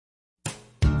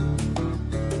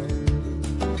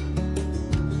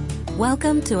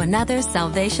Welcome to another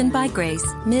Salvation by Grace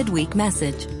Midweek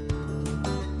message.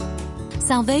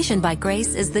 Salvation by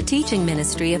Grace is the teaching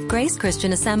ministry of Grace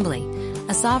Christian Assembly,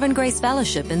 a Sovereign Grace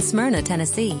Fellowship in Smyrna,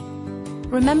 Tennessee.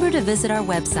 Remember to visit our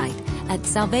website at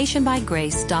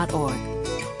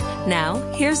salvationbygrace.org. Now,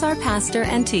 here's our pastor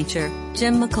and teacher,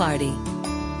 Jim McClarty.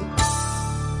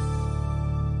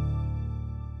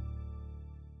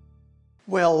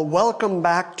 Well, welcome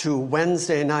back to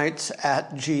Wednesday nights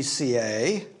at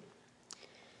GCA.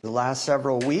 The last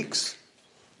several weeks,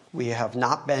 we have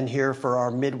not been here for our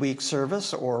midweek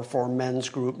service or for men's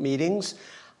group meetings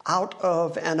out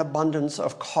of an abundance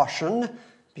of caution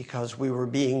because we were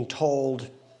being told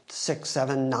 6,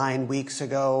 7, 9 weeks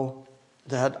ago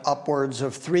that upwards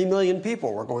of 3 million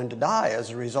people were going to die as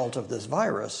a result of this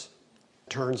virus.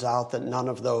 Turns out that none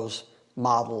of those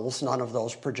models, none of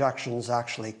those projections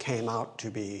actually came out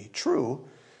to be true.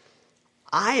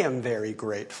 I am very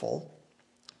grateful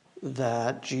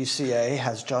that GCA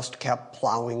has just kept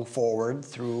plowing forward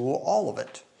through all of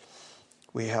it.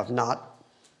 We have not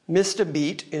missed a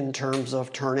beat in terms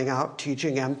of turning out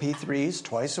teaching MP3s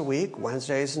twice a week,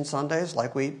 Wednesdays and Sundays,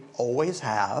 like we always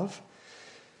have.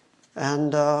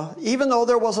 And even though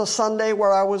there was a Sunday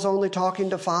where I was only talking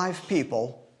to 5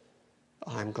 people,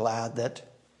 I'm glad that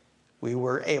we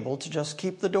were able to just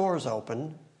keep the doors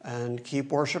open and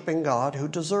keep worshiping God who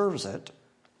deserves it.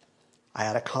 I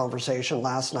had a conversation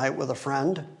last night with a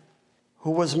friend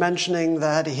who was mentioning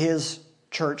that his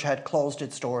church had closed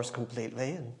its doors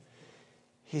completely. And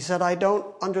he said, I don't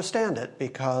understand it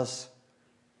because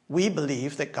we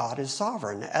believe that God is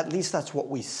sovereign. At least that's what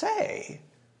we say.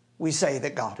 We say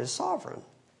that God is sovereign.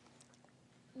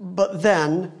 But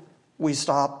then we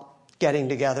stop getting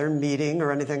together, meeting,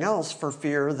 or anything else for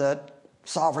fear that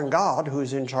sovereign God,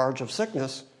 who's in charge of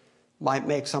sickness, might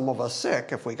make some of us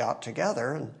sick if we got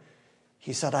together. And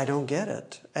he said, I don't get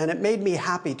it. And it made me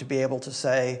happy to be able to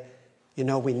say, you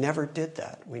know, we never did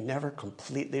that. We never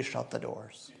completely shut the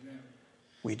doors. Amen.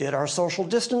 We did our social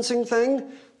distancing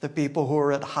thing. The people who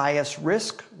are at highest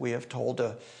risk, we have told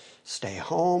to stay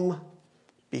home,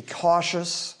 be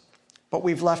cautious, but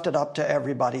we've left it up to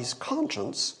everybody's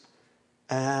conscience.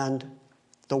 And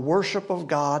the worship of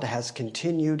God has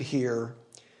continued here.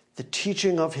 The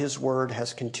teaching of his word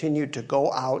has continued to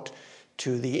go out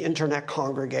to the internet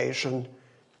congregation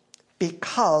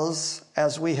because,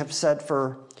 as we have said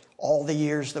for all the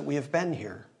years that we have been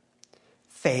here,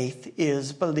 faith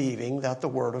is believing that the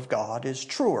word of God is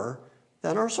truer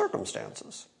than our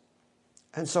circumstances.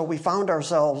 And so we found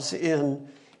ourselves in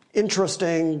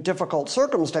interesting, difficult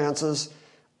circumstances,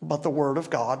 but the word of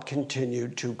God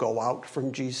continued to go out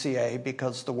from GCA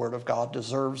because the word of God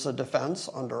deserves a defense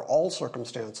under all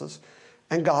circumstances,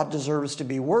 and God deserves to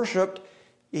be worshiped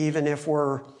even if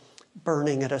we're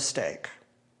burning at a stake.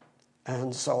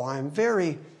 And so I'm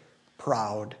very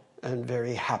proud and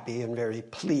very happy and very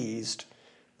pleased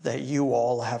that you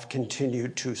all have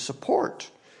continued to support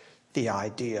the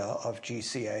idea of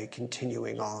GCA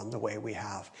continuing on the way we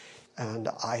have. And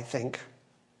I think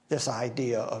this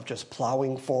idea of just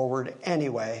plowing forward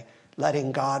anyway,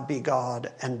 letting God be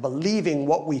God, and believing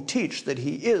what we teach, that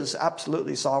he is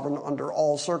absolutely sovereign under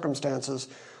all circumstances,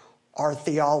 our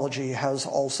theology has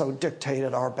also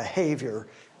dictated our behavior,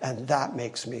 and that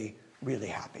makes me really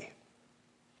happy.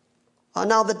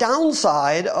 Now, the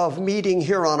downside of meeting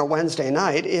here on a Wednesday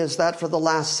night is that for the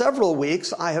last several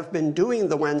weeks, I have been doing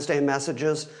the Wednesday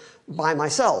messages by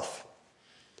myself.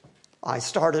 I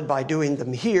started by doing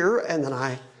them here, and then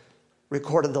I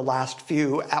recorded the last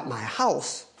few at my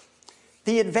house.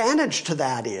 The advantage to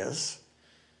that is,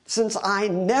 since I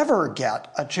never get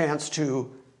a chance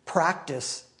to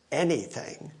practice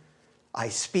anything, I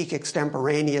speak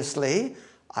extemporaneously,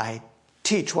 I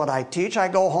teach what I teach, I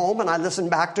go home and I listen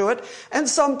back to it, and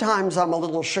sometimes I'm a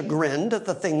little chagrined at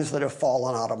the things that have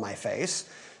fallen out of my face.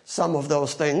 Some of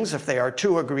those things, if they are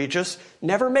too egregious,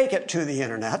 never make it to the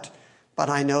internet, but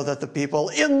I know that the people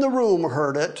in the room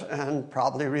heard it and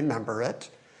probably remember it.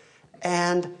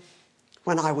 And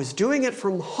when I was doing it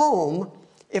from home,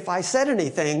 if I said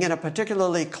anything in a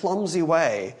particularly clumsy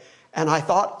way, and I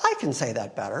thought, I can say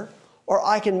that better, or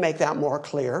I can make that more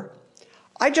clear,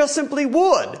 I just simply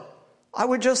would. I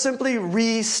would just simply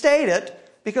restate it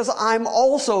because I'm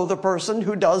also the person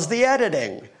who does the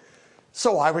editing.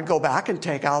 So I would go back and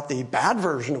take out the bad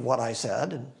version of what I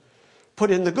said and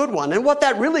put in the good one. And what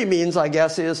that really means, I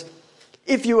guess, is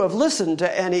if you have listened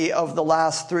to any of the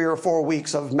last 3 or 4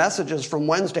 weeks of messages from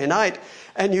Wednesday night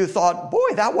and you thought,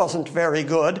 boy, that wasn't very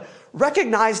good,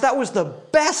 recognize that was the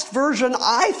best version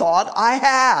I thought I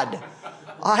had.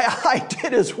 I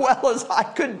did as well as I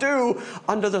could do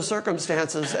under the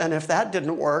circumstances, and if that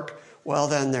didn't work, well,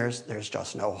 then there's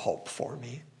just no hope for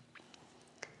me.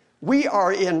 We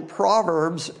are in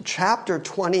Proverbs chapter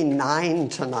 29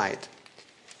 tonight,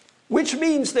 which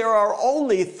means there are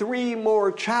only 3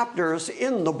 more chapters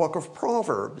in the book of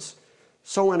Proverbs.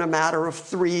 So in a matter of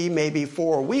 3, maybe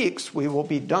 4 weeks, we will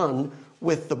be done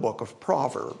with the book of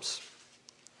Proverbs.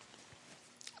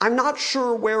 I'm not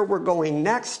sure where we're going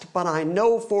next, but I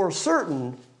know for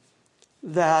certain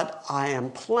that I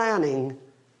am planning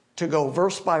to go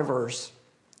verse by verse,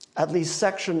 at least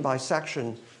section by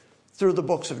section, through the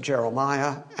books of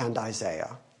Jeremiah and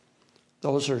Isaiah.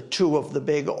 Those are 2 of the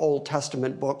big Old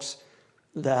Testament books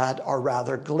that are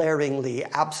rather glaringly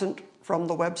absent from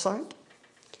the website.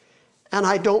 And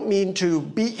I don't mean to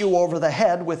beat you over the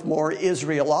head with more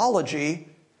Israelology,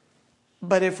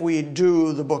 but if we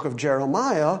do the book of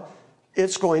Jeremiah,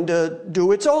 it's going to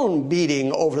do its own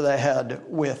beating over the head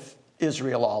with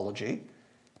Israelology.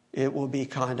 It will be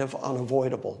kind of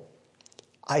unavoidable.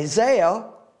 Isaiah,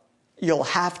 you'll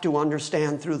have to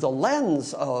understand through the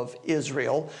lens of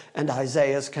Israel and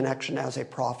Isaiah's connection as a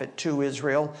prophet to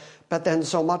Israel. But then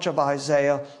so much of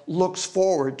Isaiah looks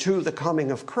forward to the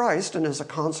coming of Christ, and as a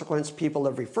consequence, people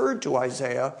have referred to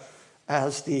Isaiah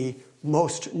as the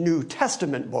most New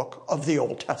Testament book of the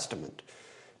Old Testament.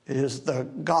 It is the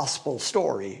gospel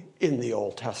story in the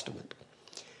Old Testament.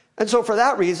 And so for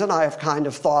that reason, I have kind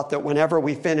of thought that whenever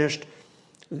we finished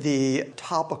the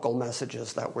topical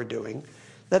messages that we're doing,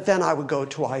 that then I would go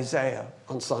to Isaiah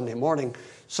on Sunday morning.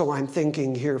 So I'm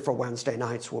thinking here for Wednesday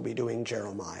nights we'll be doing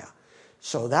Jeremiah.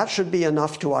 So that should be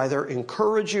enough to either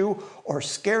encourage you or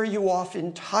scare you off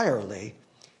entirely,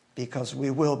 because we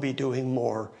will be doing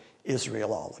more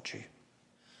Israelology.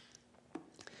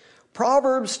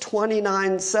 Proverbs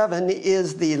 29:7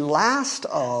 is the last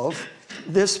of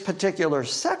this particular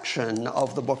section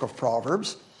of the book of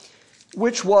Proverbs,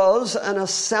 which was an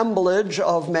assemblage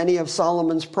of many of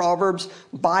Solomon's Proverbs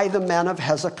by the men of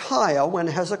Hezekiah when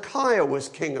Hezekiah was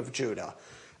king of Judah.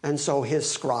 And so his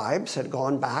scribes had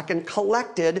gone back and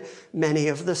collected many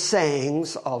of the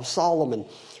sayings of Solomon,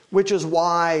 which is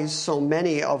why so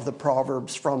many of the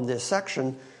Proverbs from this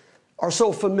section are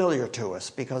so familiar to us,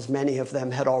 because many of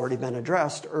them had already been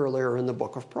addressed earlier in the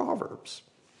book of Proverbs.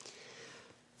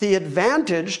 The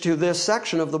advantage to this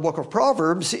section of the book of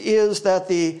Proverbs is that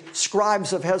the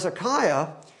scribes of Hezekiah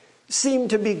seem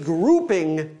to be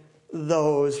grouping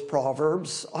those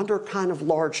Proverbs under kind of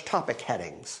large topic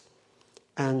headings.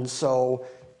 And so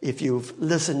if you've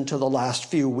listened to the last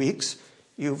few weeks,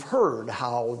 you've heard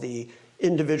how the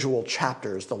individual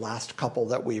chapters, the last couple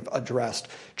that we've addressed,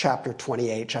 chapter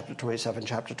 28, chapter 27,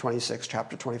 chapter 26,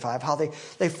 chapter 25, how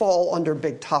they fall under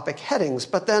big topic headings.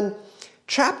 But then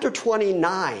chapter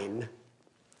 29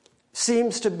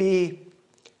 seems to be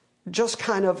just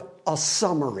kind of a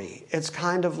summary. It's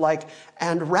kind of like,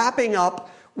 and wrapping up,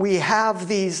 we have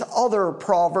these other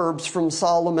Proverbs from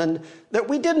Solomon that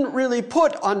we didn't really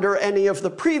put under any of the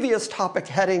previous topic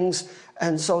headings,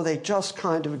 and so they just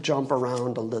kind of jump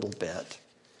around a little bit.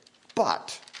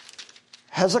 But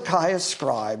Hezekiah's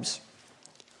scribes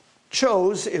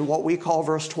chose, in what we call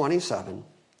verse 27,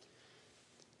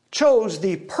 chose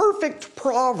the perfect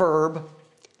proverb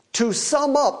to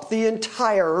sum up the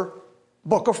entire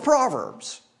book of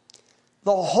Proverbs.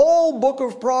 The whole book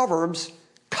of Proverbs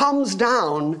comes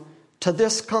down to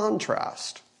this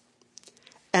contrast.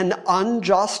 An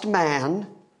unjust man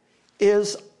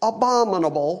is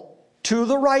abominable to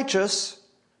the righteous,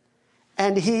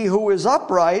 and he who is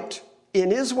upright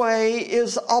in his way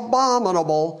is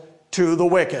abominable to the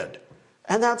wicked.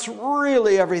 And that's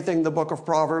really everything the book of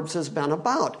Proverbs has been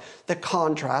about, the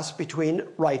contrast between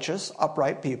righteous,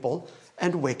 upright people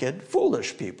and wicked,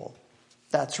 foolish people.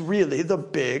 That's really the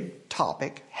big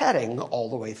topic heading all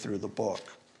the way through the book.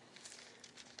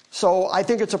 So I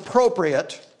think it's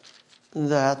appropriate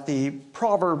that the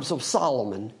Proverbs of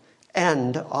Solomon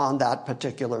end on that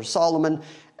particular Solomon.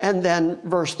 And then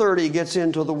verse 30 gets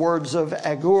into the words of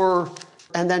Agur.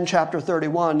 And then chapter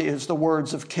 31 is the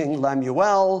words of King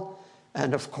Lemuel.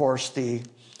 And of course, the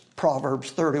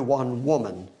Proverbs 31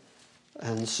 woman.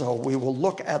 And so we will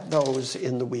look at those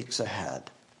in the weeks ahead.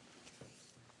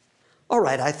 All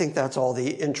right, I think that's all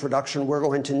the introduction we're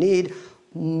going to need.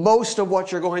 Most of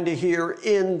what you're going to hear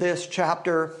in this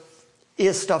chapter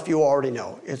is stuff you already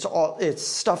know. It's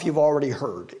stuff you've already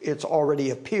heard. It's already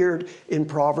appeared in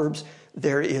Proverbs.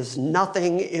 There is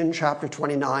nothing in chapter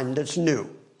 29 that's new.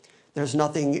 There's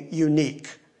nothing unique.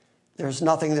 There's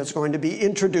nothing that's going to be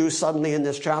introduced suddenly in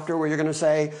this chapter where you're going to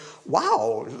say,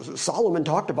 wow, Solomon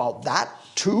talked about that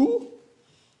too?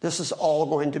 This is all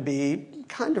going to be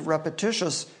kind of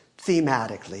repetitious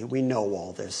thematically. We know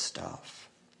all this stuff.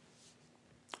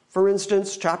 For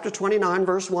instance, chapter 29,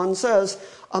 verse 1 says,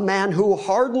 a man who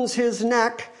hardens his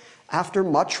neck after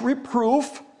much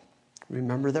reproof.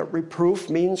 Remember that reproof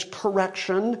means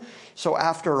correction. So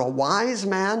after a wise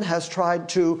man has tried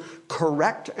to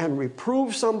correct and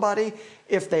reprove somebody,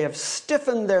 if they have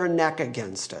stiffened their neck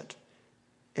against it,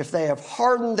 if they have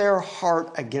hardened their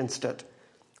heart against it,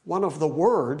 one of the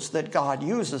words that God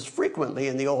uses frequently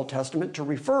in the Old Testament to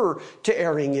refer to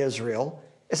erring Israel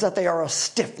is that they are a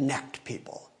stiff-necked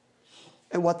people.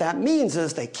 And what that means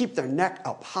is they keep their neck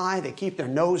up high, they keep their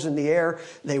nose in the air,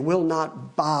 they will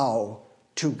not bow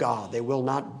to God. They will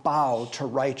not bow to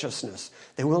righteousness.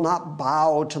 They will not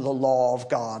bow to the law of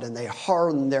God, and they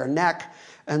harden their neck.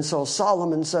 And so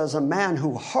Solomon says, a man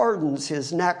who hardens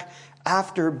his neck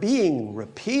after being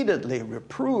repeatedly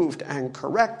reproved and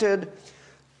corrected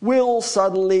will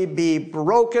suddenly be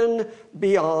broken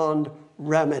beyond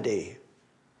remedy.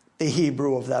 The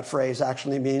Hebrew of that phrase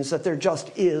actually means that there just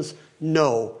is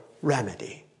no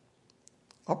remedy.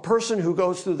 A person who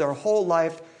goes through their whole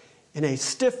life in a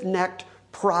stiff-necked,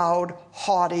 proud,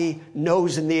 haughty,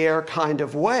 nose in the air kind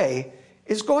of way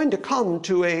is going to come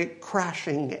to a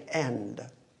crashing end.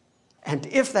 And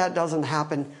if that doesn't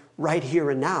happen right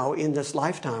here and now in this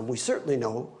lifetime, we certainly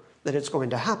know that it's going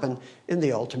to happen in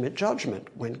the ultimate judgment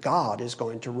when God is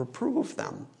going to reprove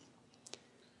them.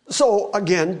 So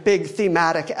again, big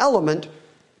thematic element,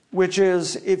 which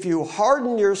is if you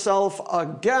harden yourself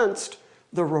against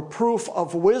the reproof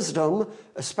of wisdom,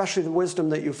 especially the wisdom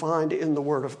that you find in the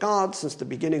Word of God, since the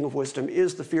beginning of wisdom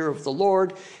is the fear of the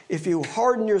Lord, if you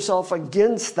harden yourself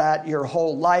against that your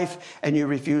whole life and you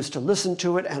refuse to listen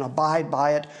to it and abide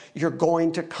by it, you're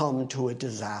going to come to a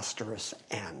disastrous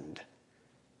end.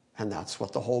 And that's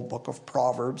what the whole book of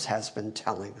Proverbs has been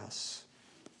telling us.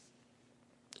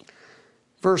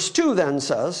 Verse 2 then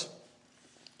says,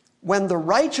 when the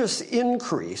righteous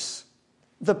increase,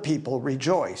 the people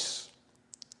rejoice.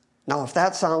 Now, if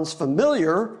that sounds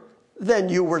familiar, then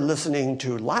you were listening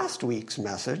to last week's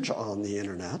message on the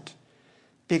internet,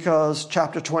 because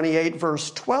chapter 28,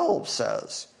 verse 12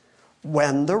 says,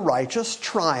 when the righteous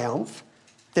triumph,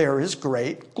 there is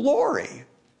great glory.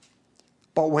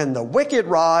 But when the wicked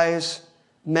rise,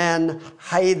 men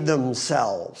hide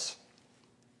themselves.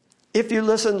 If you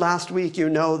listened last week, you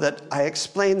know that I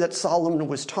explained that Solomon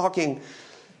was talking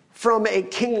from a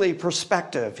kingly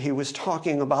perspective. He was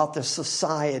talking about the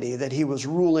society that he was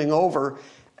ruling over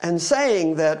and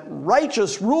saying that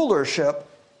righteous rulership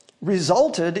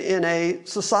resulted in a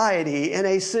society, in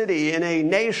a city, in a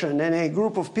nation, in a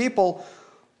group of people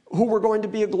who were going to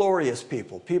be a glorious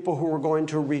people, people who were going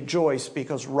to rejoice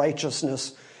because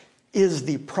righteousness is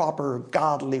the proper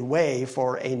godly way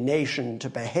for a nation to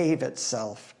behave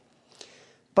itself.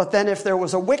 But then if there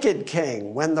was a wicked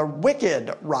king, when the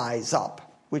wicked rise up,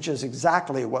 which is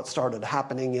exactly what started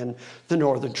happening in the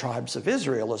northern tribes of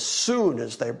Israel as soon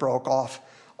as they broke off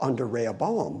under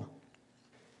Rehoboam,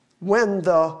 when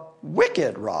the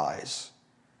wicked rise,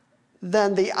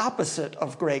 then the opposite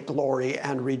of great glory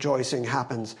and rejoicing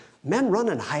happens. Men run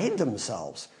and hide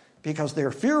themselves because they're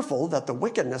fearful that the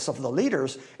wickedness of the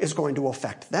leaders is going to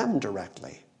affect them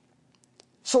directly.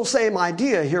 So same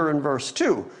idea here in verse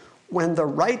 2. When the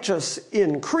righteous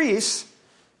increase,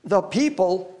 the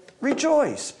people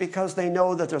rejoice because they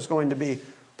know that there's going to be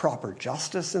proper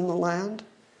justice in the land.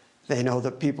 They know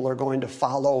that people are going to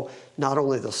follow not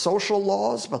only the social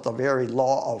laws, but the very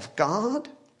law of God.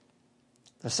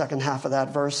 The second half of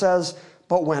that verse says,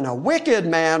 but when a wicked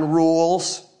man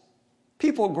rules,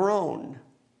 people groan.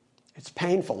 It's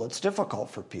painful. It's difficult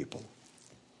for people.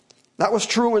 That was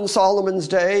true in Solomon's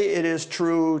day. It is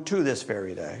true to this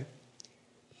very day.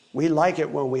 We like it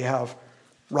when we have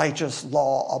righteous,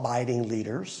 law-abiding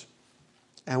leaders.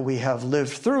 And we have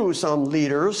lived through some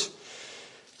leaders,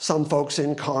 some folks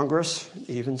in Congress,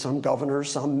 even some governors,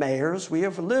 some mayors. We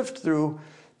have lived through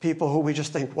people who we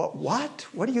just think, what?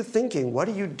 What are you thinking? What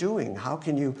are you doing? How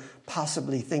can you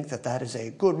possibly think that that is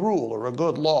a good rule or a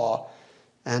good law?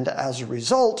 And as a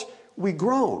result, we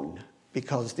groan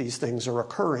because these things are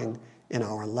occurring in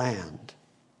our land.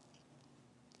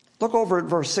 Look over at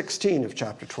verse 16 of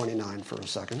chapter 29 for a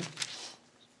second.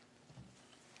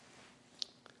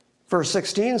 Verse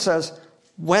 16 says,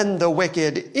 when the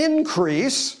wicked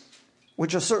increase,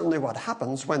 which is certainly what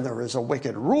happens when there is a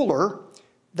wicked ruler,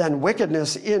 then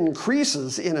wickedness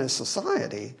increases in a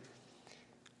society.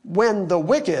 When the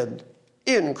wicked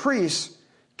increase,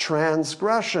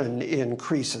 transgression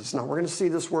increases. Now, we're going to see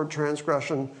this word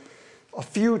transgression a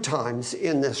few times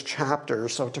in this chapter,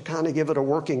 so to kind of give it a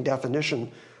working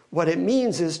definition, what it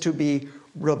means is to be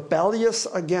rebellious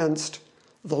against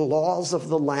the laws of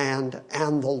the land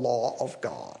and the law of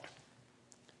God.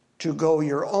 to go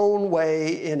your own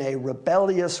way in a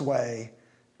rebellious way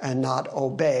and not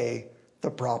obey the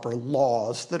proper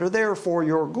laws that are there for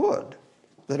your good,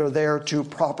 that are there to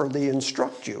properly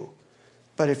instruct you.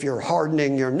 But if you're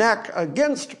hardening your neck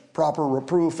against proper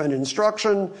reproof and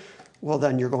instruction, well,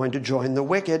 then you're going to join the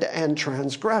wicked, and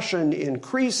transgression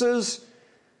increases,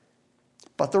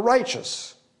 but the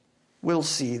righteous will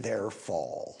see their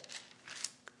fall.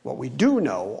 What we do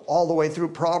know, all the way through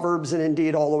Proverbs and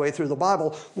indeed all the way through the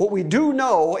Bible, what we do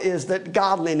know is that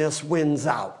godliness wins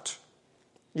out.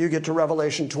 You get to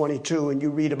Revelation 22 and you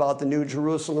read about the New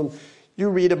Jerusalem. You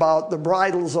read about the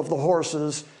bridles of the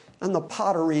horses and the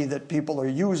pottery that people are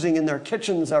using in their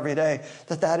kitchens every day,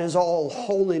 that is all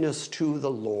holiness to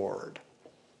the Lord,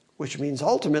 which means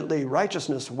ultimately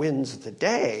righteousness wins the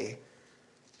day.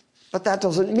 But that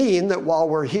doesn't mean that while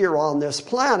we're here on this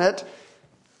planet,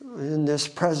 in this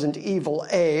present evil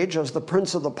age, as the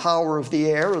prince of the power of the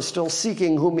air is still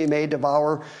seeking whom he may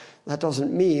devour, that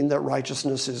doesn't mean that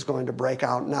righteousness is going to break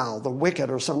out now. The wicked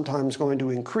are sometimes going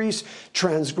to increase.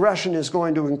 Transgression is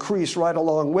going to increase right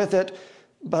along with it.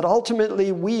 But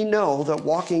ultimately, we know that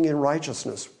walking in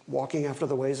righteousness, walking after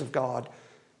the ways of God,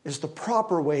 is the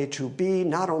proper way to be,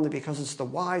 not only because it's the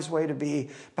wise way to be,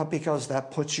 but because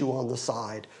that puts you on the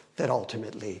side that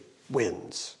ultimately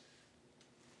wins.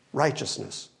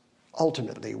 Righteousness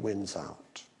ultimately wins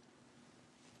out.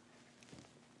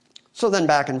 So then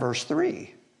back in verse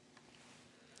 3.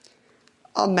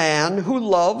 A man who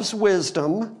loves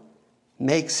wisdom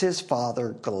makes his father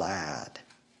glad.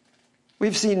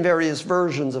 We've seen various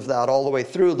versions of that all the way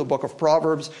through the book of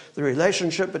Proverbs, the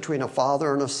relationship between a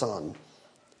father and a son.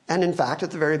 And in fact,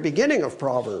 at the very beginning of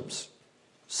Proverbs,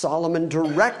 Solomon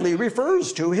directly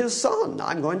refers to his son.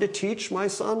 I'm going to teach my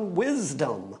son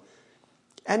wisdom.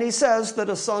 And he says that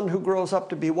a son who grows up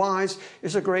to be wise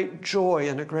is a great joy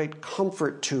and a great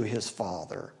comfort to his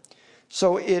father.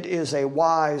 So it is a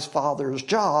wise father's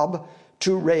job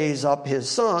to raise up his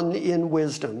son in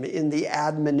wisdom, in the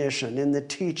admonition, in the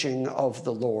teaching of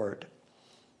the Lord.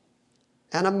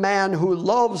 And a man who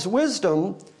loves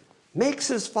wisdom makes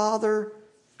his father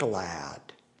glad.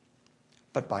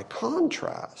 But by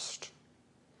contrast,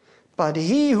 but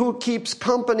he who keeps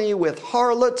company with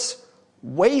harlots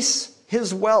wastes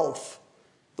his wealth.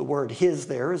 The word his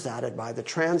there is added by the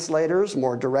translators.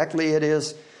 More directly, it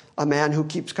is a man who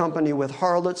keeps company with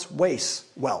harlots wastes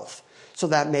wealth. So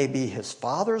that may be his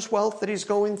father's wealth that he's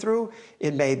going through.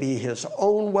 It may be his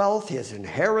own wealth, his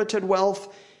inherited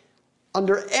wealth.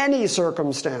 Under any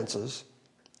circumstances,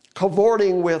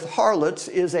 cavorting with harlots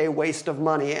is a waste of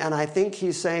money. And I think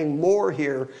he's saying more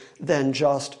here than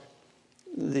just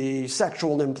the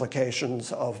sexual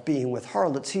implications of being with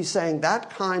harlots. He's saying that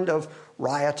kind of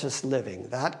riotous living,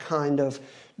 that kind of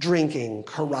drinking,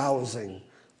 carousing,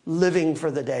 living for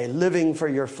the day, living for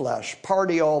your flesh,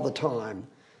 party all the time,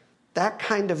 that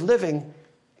kind of living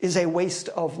is a waste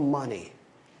of money.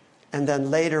 And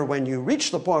then later, when you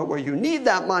reach the point where you need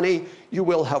that money, you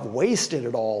will have wasted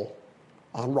it all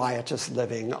on riotous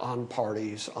living, on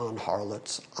parties, on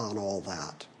harlots, on all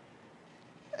that.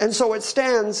 And so it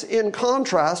stands in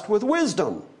contrast with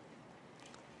wisdom.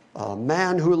 A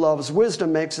man who loves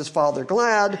wisdom makes his father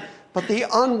glad, but the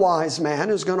unwise man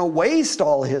is going to waste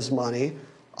all his money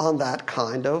on that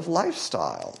kind of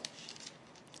lifestyle.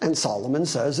 And Solomon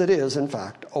says it is, in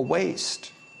fact, a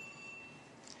waste.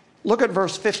 Look at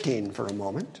verse 15 for a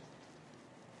moment.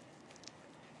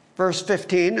 Verse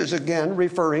 15 is again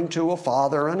referring to a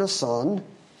father and a son,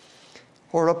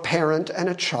 or a parent and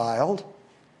a child.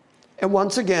 And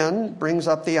once again brings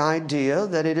up the idea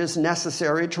that it is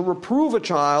necessary to reprove a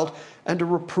child and to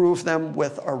reprove them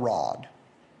with a rod.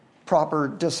 Proper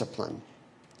discipline.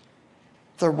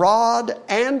 The rod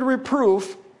and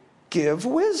reproof give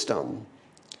wisdom.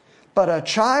 But a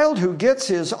child who gets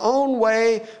his own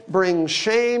way brings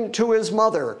shame to his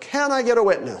mother. Can I get a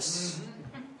witness?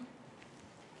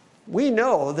 We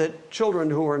know that children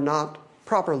who are not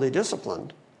properly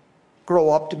disciplined grow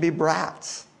up to be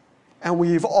brats. And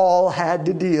we've all had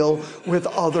to deal with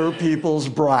other people's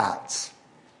brats.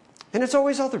 And it's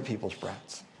always other people's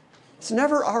brats. It's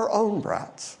never our own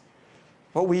brats.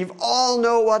 But we all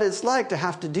know what it's like to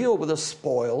have to deal with a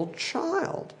spoiled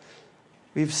child.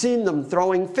 We've seen them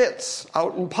throwing fits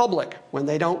out in public when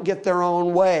they don't get their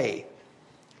own way.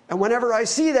 And whenever I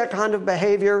see that kind of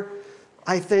behavior,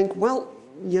 I think, well,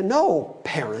 you know,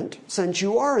 parent, since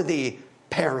you are the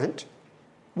parent,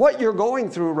 what you're going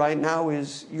through right now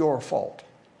is your fault,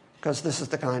 because this is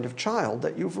the kind of child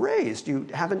that you've raised. You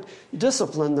haven't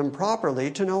disciplined them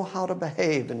properly to know how to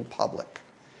behave in public.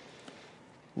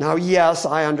 Now, yes,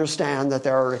 I understand that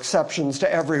there are exceptions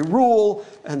to every rule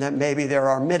and that maybe there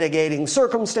are mitigating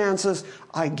circumstances.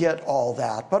 I get all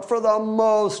that. But for the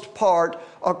most part,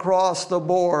 across the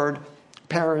board,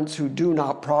 parents who do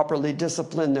not properly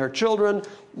discipline their children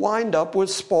wind up with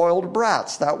spoiled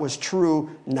brats. That was true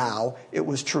now. It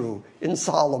was true in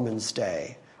Solomon's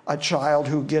day. A child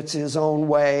who gets his own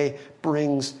way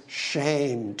brings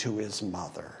shame to his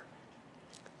mother.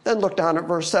 Then look down at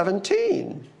verse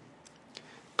 17.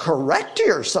 Correct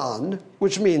your son,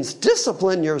 which means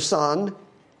discipline your son,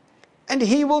 and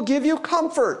he will give you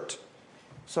comfort.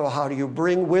 So how do you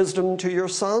bring wisdom to your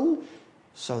son?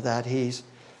 So that he's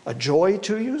a joy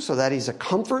to you, so that he's a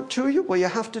comfort to you? Well, you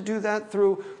have to do that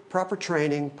through proper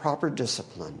training, proper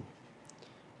discipline.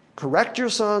 Correct your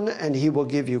son, and he will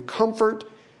give you comfort,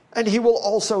 and he will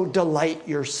also delight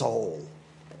your soul.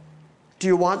 Do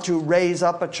you want to raise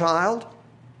up a child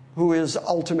who is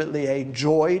ultimately a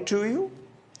joy to you,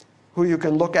 who you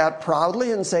can look at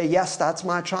proudly and say, yes, that's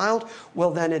my child?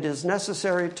 Well, then it is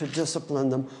necessary to discipline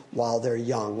them while they're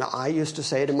young. I used to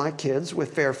say to my kids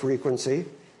with fair frequency,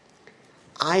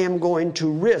 I am going to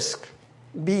risk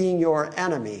being your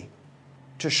enemy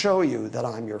to show you that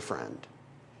I'm your friend.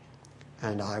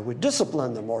 And I would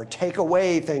discipline them or take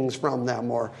away things from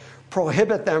them or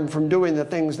prohibit them from doing the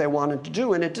things they wanted to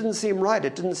do. And it didn't seem right.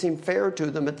 It didn't seem fair to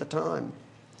them at the time.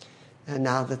 And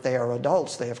now that they are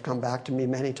adults, they have come back to me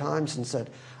many times and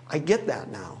said, I get that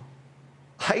now.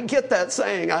 I get that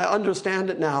saying. I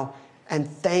understand it now. And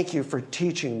thank you for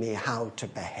teaching me how to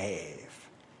behave.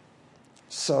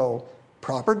 So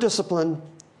proper discipline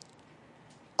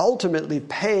ultimately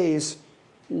pays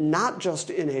not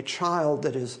just in a child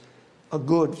that is a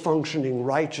good, functioning,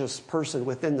 righteous person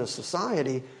within the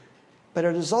society, but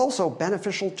it is also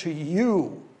beneficial to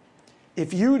you.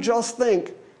 If you just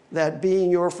think that being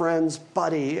your friend's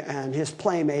buddy and his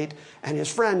playmate and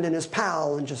his friend and his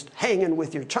pal and just hanging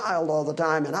with your child all the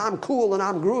time and I'm cool and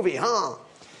I'm groovy, huh?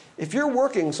 If you're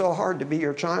working so hard to be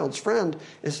your child's friend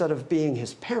instead of being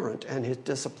his parent and his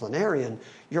disciplinarian,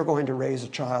 you're going to raise a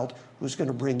child who's going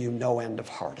to bring you no end of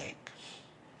heartache.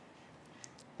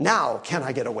 Now, can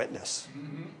I get a witness?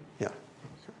 Mm-hmm. Yeah.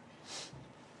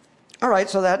 All right,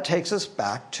 so that takes us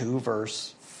back to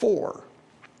verse 4.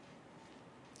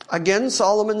 Again,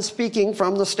 Solomon, speaking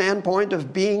from the standpoint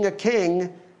of being a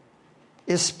king,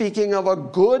 is speaking of a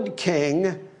good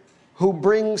king who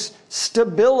brings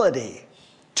stability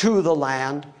to the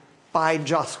land by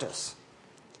justice.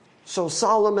 So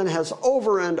Solomon has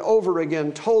over and over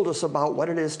again told us about what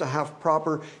it is to have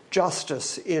proper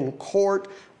justice in court,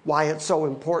 why it's so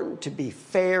important to be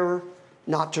fair,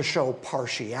 not to show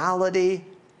partiality.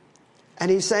 And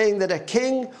he's saying that a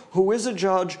king who is a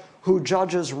judge, who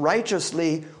judges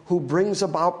righteously, who brings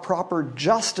about proper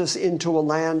justice into a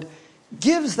land,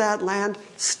 gives that land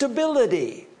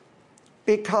stability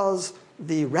because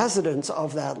the residents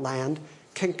of that land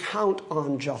can count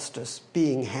on justice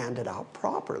being handed out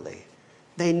properly.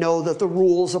 They know that the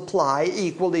rules apply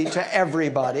equally to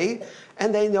everybody,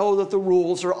 and they know that the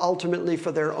rules are ultimately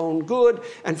for their own good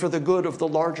and for the good of the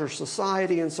larger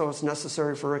society, and so it's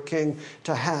necessary for a king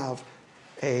to have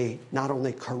a not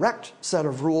only correct set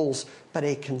of rules, but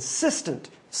a consistent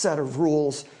set of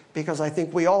rules, because I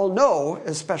think we all know,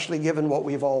 especially given what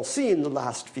we've all seen the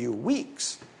last few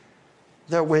weeks,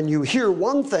 that when you hear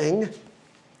one thing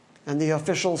and the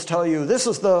officials tell you this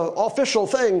is the official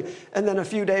thing, and then a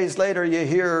few days later you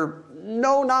hear,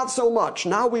 no, not so much.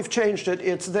 Now we've changed it,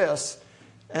 it's this.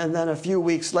 And then a few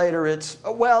weeks later it's,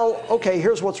 well, okay,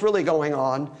 here's what's really going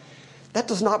on. That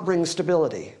does not bring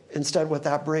stability. Instead, what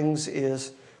that brings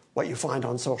is what you find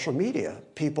on social media.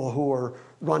 People who are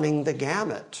running the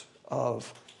gamut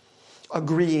of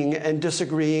agreeing and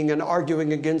disagreeing and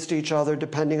arguing against each other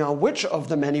depending on which of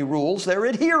the many rules they're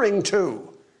adhering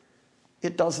to.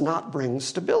 It does not bring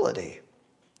stability.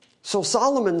 So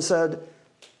Solomon said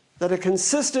that a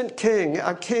consistent king,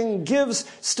 a king gives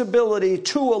stability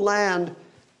to a land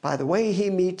by the way he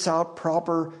metes out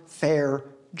proper, fair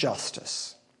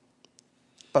justice.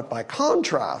 But by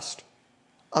contrast,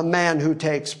 a man who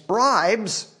takes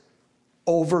bribes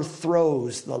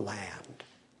overthrows the land.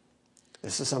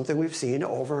 This is something we've seen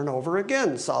over and over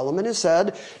again. Solomon has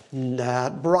said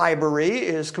that bribery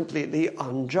is completely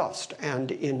unjust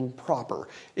and improper.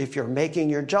 If you're making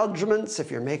your judgments, if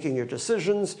you're making your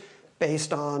decisions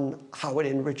based on how it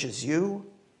enriches you,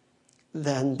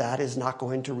 then that is not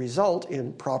going to result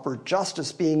in proper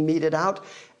justice being meted out.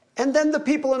 And then the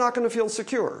people are not going to feel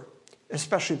secure,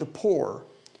 especially the poor,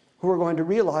 who are going to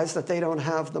realize that they don't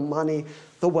have the money,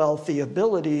 the wealth, the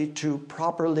ability to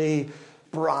properly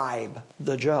bribe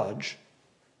the judge.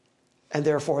 and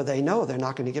therefore they know they're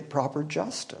not going to get proper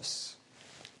justice.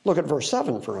 Look at verse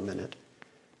 7 for a minute.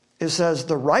 It says,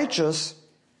 the righteous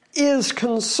is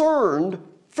concerned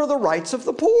for the rights of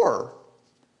the poor.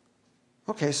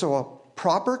 Okay, so a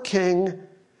proper king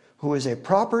who is a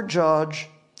proper judge,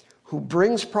 who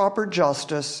brings proper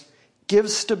justice,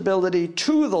 gives stability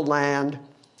to the land,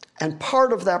 and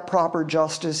part of that proper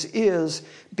justice is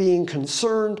being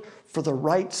concerned for the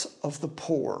rights of the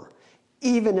poor.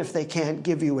 Even if they can't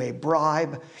give you a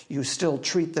bribe, you still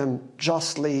treat them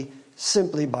justly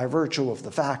simply by virtue of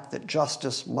the fact that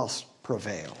justice must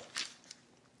prevail.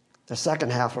 The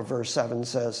second half of verse 7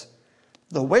 says,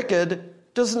 the wicked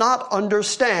does not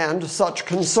understand such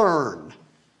concern.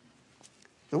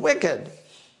 The wicked,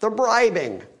 the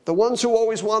bribing, the ones who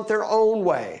always want their own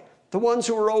way, the ones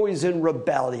who are always in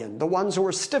rebellion, the ones who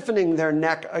are stiffening their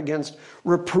neck against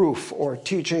reproof or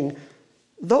teaching,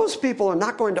 those people are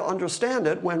not going to understand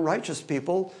it when righteous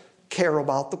people care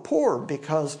about the poor,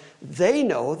 because they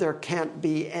know there can't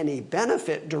be any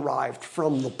benefit derived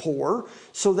from the poor.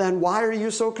 So then why are you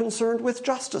so concerned with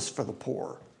justice for the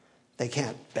poor? They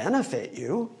can't benefit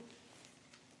you.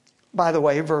 By the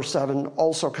way, verse 7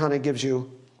 also kind of gives you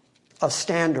a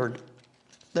standard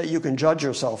that you can judge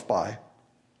yourself by.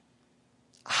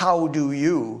 How do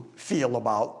you feel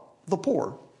about the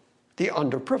poor, the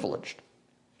underprivileged?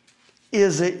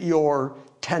 Is it your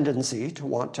tendency to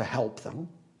want to help them?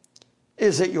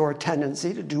 Is it your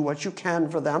tendency to do what you can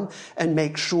for them and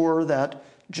make sure that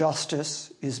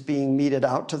justice is being meted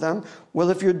out to them?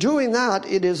 Well, if you're doing that,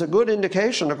 it is a good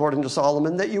indication, according to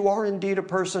Solomon, that you are indeed a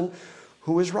person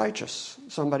who is righteous,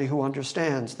 somebody who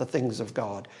understands the things of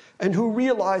God, and who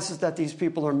realizes that these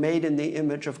people are made in the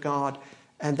image of God,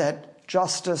 and that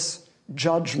justice,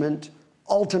 judgment,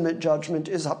 ultimate judgment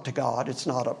is up to God. It's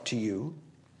not up to you.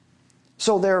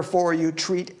 So therefore, you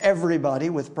treat everybody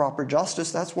with proper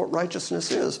justice. That's what righteousness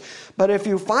is. But if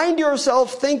you find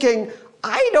yourself thinking,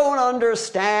 I don't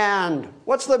understand.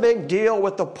 What's the big deal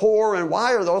with the poor, and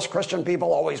why are those Christian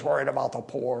people always worried about the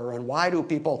poor, and why do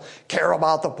people care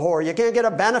about the poor? You can't get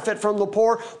a benefit from the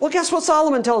poor. Well, guess what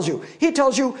Solomon tells you? He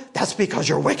tells you that's because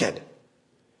you're wicked.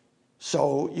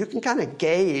 So you can kind of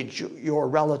gauge your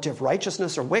relative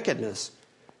righteousness or wickedness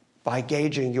by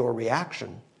gauging your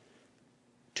reaction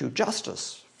to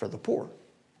justice for the poor.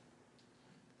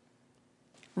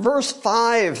 Verse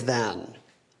 5 then.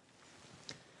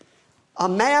 A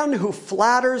man who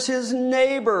flatters his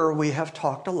neighbor. We have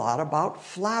talked a lot about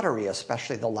flattery,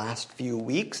 especially the last few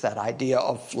weeks. That idea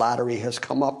of flattery has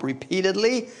come up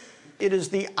repeatedly. It is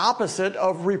the opposite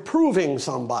of reproving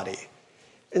somebody.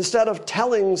 Instead of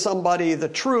telling somebody the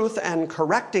truth and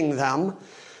correcting them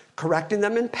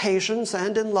in patience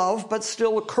and in love, but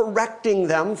still correcting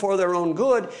them for their own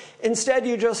good, instead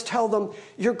you just tell them,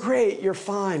 you're great, you're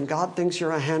fine, God thinks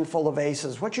you're a handful of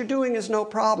aces. What you're doing is no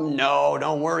problem. No,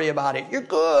 don't worry about it. You're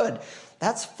good.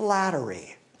 That's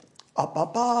flattery.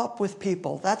 Up with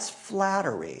people. That's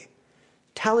flattery.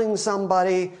 Telling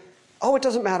somebody, oh, it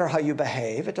doesn't matter how you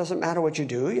behave. It doesn't matter what you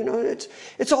do. You know,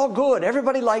 it's all good.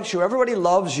 Everybody likes you. Everybody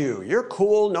loves you. You're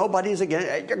cool. Nobody's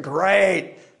against. You're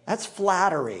great. That's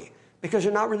flattery, because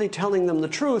you're not really telling them the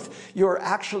truth. You're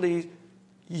actually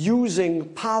using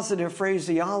positive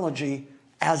phraseology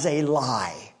as a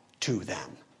lie to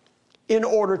them in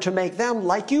order to make them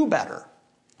like you better,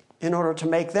 in order to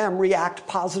make them react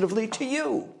positively to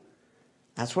you.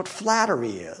 That's what flattery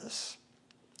is.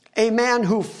 A man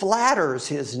who flatters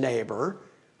his neighbor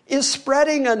is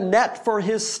spreading a net for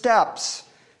his steps.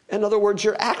 In other words,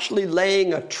 you're actually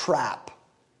laying a trap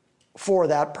for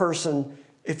that person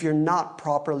if you're not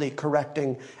properly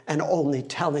correcting and only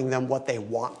telling them what they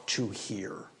want to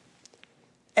hear.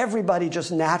 Everybody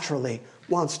just naturally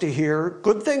wants to hear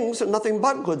good things and nothing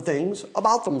but good things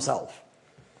about themselves.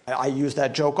 I use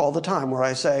that joke all the time where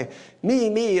I say,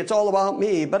 me, it's all about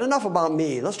me, but enough about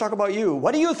me. Let's talk about you.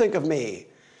 What do you think of me?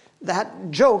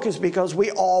 That joke is because we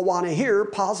all want to hear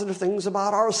positive things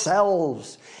about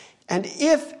ourselves. And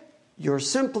if you're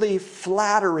simply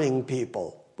flattering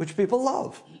people, which people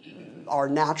love, our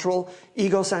natural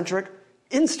egocentric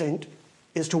instinct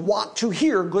is to want to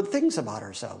hear good things about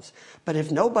ourselves. But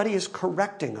if nobody is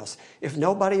correcting us, if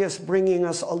nobody is bringing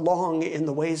us along in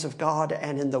the ways of God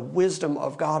and in the wisdom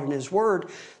of God and His Word,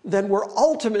 then we're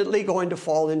ultimately going to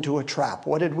fall into a trap.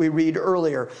 What did we read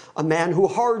earlier? A man who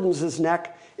hardens his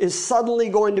neck is suddenly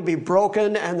going to be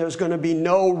broken, and there's going to be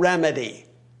no remedy.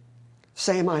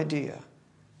 Same idea.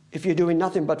 If you're doing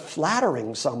nothing but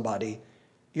flattering somebody,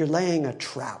 you're laying a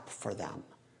trap for them,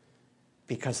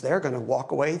 because they're going to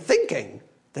walk away thinking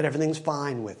that everything's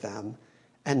fine with them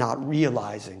and not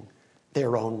realizing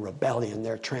their own rebellion,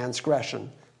 their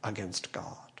transgression against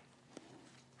God.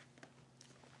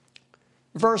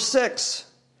 Verse 6,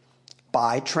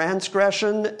 by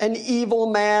transgression an evil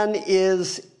man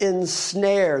is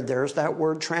ensnared. There's that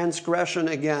word transgression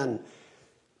again.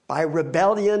 By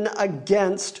rebellion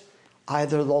against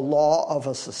either the law of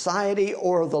a society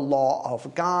or the law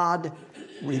of God,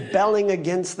 rebelling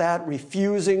against that,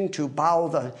 refusing to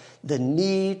bow the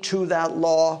knee to that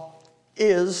law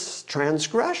is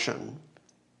transgression.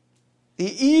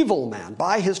 The evil man,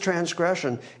 by his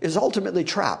transgression, is ultimately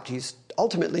trapped. He's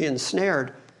ultimately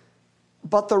ensnared.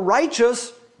 But the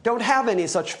righteous don't have any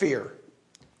such fear.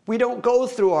 We don't go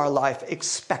through our life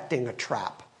expecting a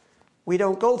trap. We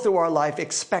don't go through our life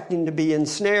expecting to be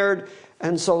ensnared.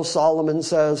 And so Solomon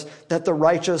says that the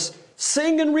righteous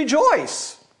sing and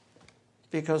rejoice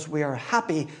because we are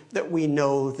happy that we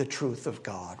know the truth of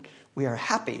God. We are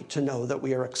happy to know that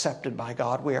we are accepted by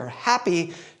God. We are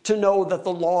happy to know that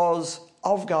the laws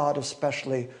of God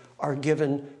especially are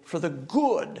given for the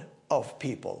good of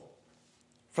people,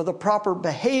 for the proper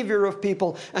behavior of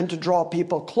people, and to draw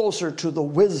people closer to the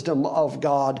wisdom of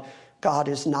God. God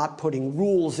is not putting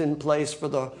rules in place for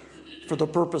the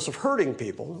purpose of hurting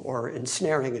people or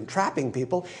ensnaring and trapping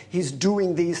people. He's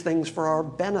doing these things for our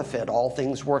benefit, all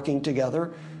things working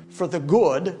together for the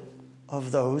good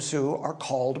of those who are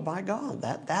called by God.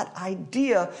 That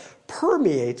idea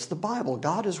permeates the Bible.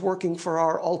 God is working for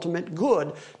our ultimate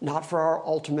good, not for our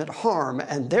ultimate harm.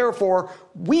 And therefore,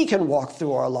 we can walk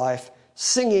through our life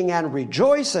singing and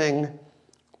rejoicing,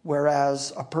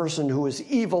 whereas a person who is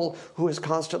evil, who is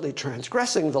constantly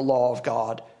transgressing the law of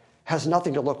God, has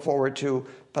nothing to look forward to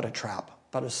but a trap,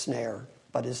 but a snare,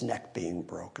 but his neck being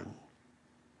broken.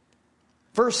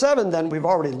 Verse 7, then, we've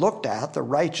already looked at. The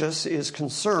righteous is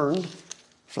concerned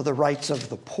for the rights of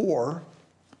the poor.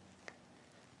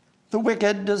 The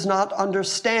wicked does not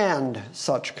understand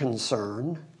such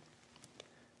concern.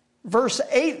 Verse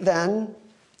 8, then,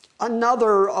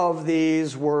 another of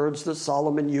these words that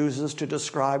Solomon uses to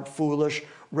describe foolish,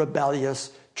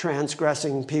 rebellious,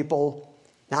 transgressing people.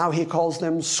 Now he calls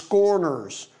them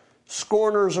scorners.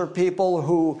 Scorners are people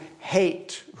who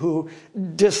hate, who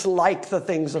dislike the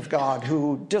things of God,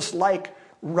 who dislike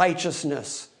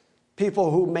righteousness,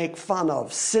 people who make fun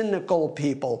of, cynical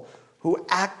people who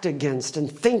act against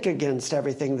and think against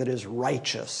everything that is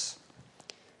righteous.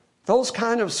 Those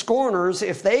kind of scorners,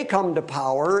 if they come to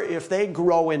power, if they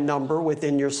grow in number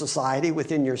within your society,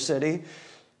 within your city,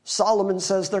 Solomon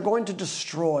says they're going to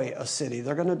destroy a city.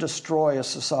 They're going to destroy a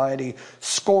society.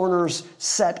 Scorners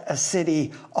set a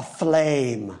city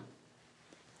aflame.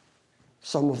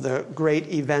 Some of the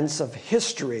great events of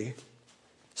history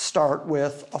start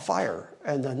with a fire,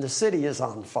 and then the city is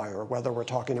on fire, whether we're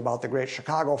talking about the Great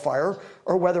Chicago Fire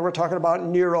or whether we're talking about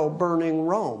Nero burning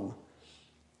Rome.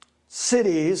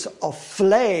 Cities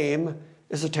aflame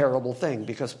is a terrible thing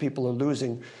because people are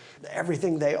losing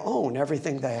everything they own,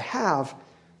 everything they have.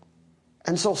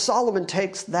 And so Solomon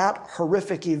takes that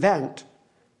horrific event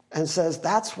and says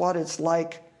that's what it's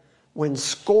like when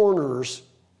scorners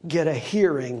get a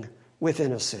hearing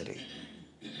within a city.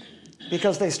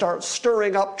 Because they start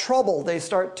stirring up trouble. They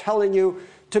start telling you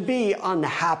to be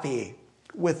unhappy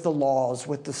with the laws,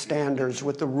 with the standards,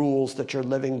 with the rules that you're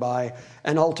living by.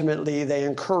 And ultimately, they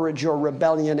encourage your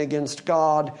rebellion against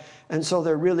God. And so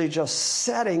they're really just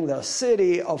setting the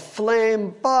city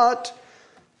aflame. But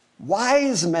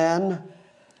wise men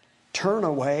turn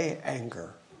away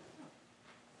anger.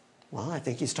 Well, I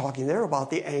think he's talking there about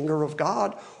the anger of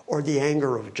God or the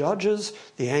anger of judges,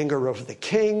 the anger of the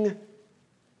king.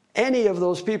 Any of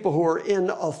those people who are in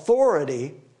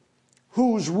authority,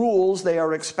 whose rules they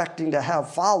are expecting to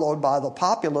have followed by the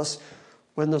populace,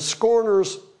 when the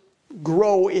scorners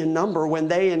grow in number, when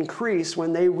they increase,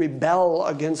 when they rebel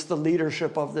against the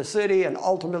leadership of the city and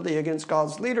ultimately against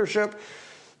God's leadership,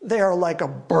 they are like a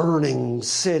burning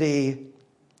city.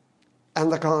 And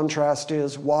the contrast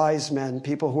is wise men,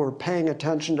 people who are paying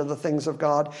attention to the things of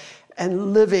God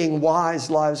and living wise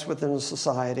lives within a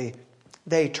society.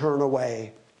 They turn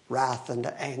away wrath and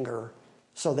anger,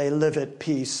 so they live at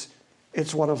peace.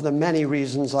 It's one of the many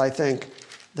reasons, I think,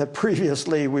 that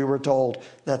previously we were told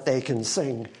that they can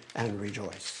sing and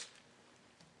rejoice.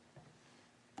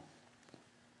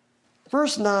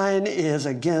 Verse 9 is,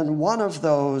 again, one of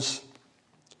those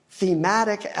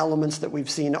thematic elements that we've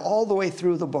seen all the way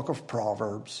through the book of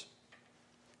Proverbs.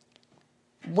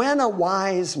 When a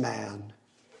wise man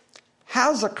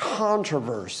has a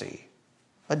controversy,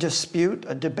 a dispute,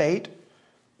 a debate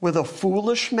with a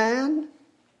foolish man,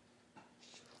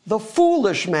 the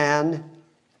foolish man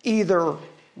either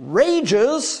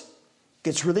rages,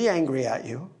 gets really angry at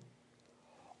you,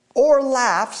 or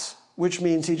laughs, which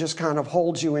means he just kind of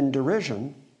holds you in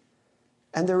derision,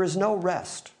 and there is no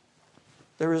rest.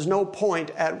 There is no point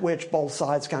at which both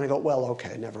sides kind of go, well,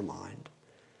 okay, never mind.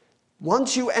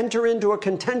 Once you enter into a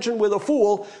contention with a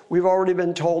fool, we've already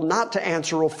been told not to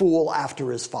answer a fool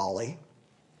after his folly.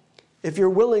 If you're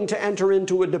willing to enter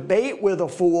into a debate with a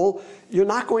fool, you're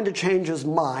not going to change his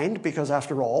mind because,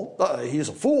 after all, he's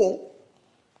a fool.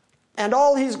 And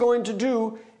all he's going to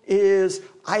do is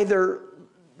either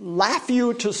laugh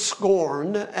you to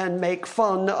scorn and make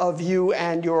fun of you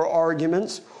and your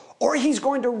arguments, or he's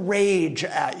going to rage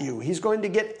at you. He's going to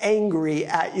get angry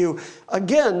at you.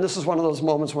 Again, this is one of those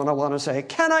moments when I want to say,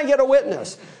 can I get a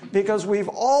witness? Because we've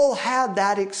all had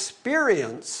that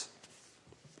experience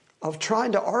of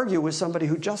trying to argue with somebody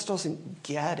who just doesn't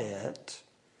get it.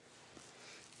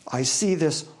 I see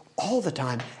this all the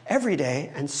time, every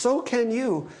day, and so can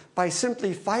you, by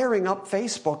simply firing up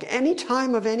Facebook any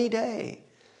time of any day.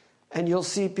 And you'll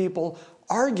see people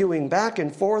arguing back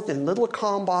and forth in little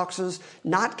comm boxes,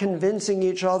 not convincing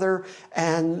each other,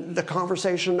 and the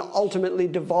conversation ultimately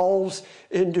devolves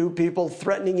into people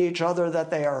threatening each other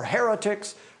that they are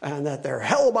heretics and that they're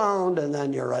hellbound, and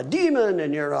then you're a demon,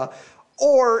 and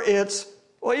or it's,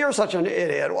 well, you're such an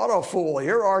idiot, what a fool,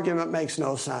 your argument makes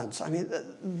no sense. I mean,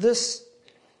 this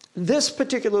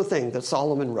particular thing that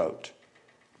Solomon wrote,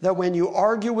 that when you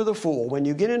argue with a fool, when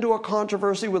you get into a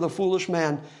controversy with a foolish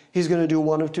man, he's going to do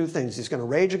one of two things. He's going to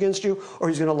rage against you, or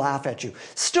he's going to laugh at you.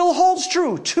 Still holds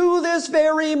true to this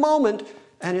very moment,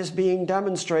 and is being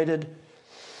demonstrated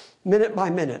minute by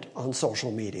minute on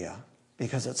social media,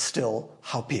 because it's still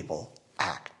how people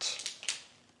act.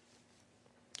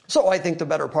 So I think the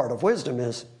better part of wisdom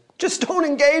is just don't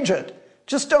engage it.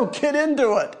 Just don't get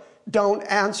into it. Don't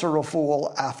answer a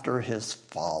fool after his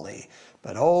folly.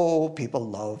 But oh, people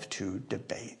love to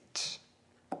debate.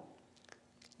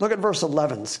 Look at verse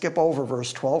 11. Skip over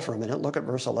verse 12 for a minute. Look at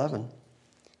verse 11.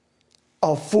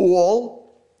 A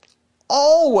fool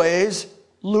always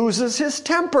loses his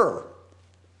temper.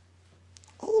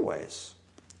 Always.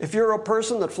 If you're a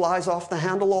person that flies off the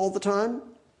handle all the time,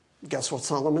 guess what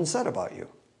Solomon said about you?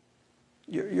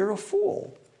 You're a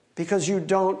fool because you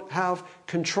don't have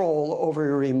control over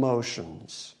your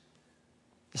emotions.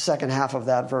 The second half of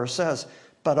that verse says,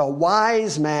 but a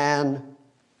wise man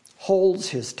holds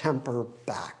his temper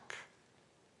back.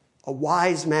 A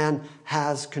wise man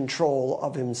has control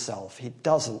of himself. He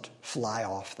doesn't fly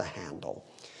off the handle.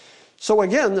 So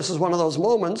again, this is one of those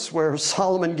moments where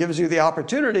Solomon gives you the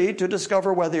opportunity to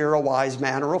discover whether you're a wise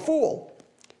man or a fool.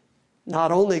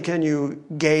 Not only can you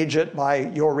gauge it by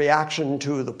your reaction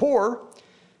to the poor,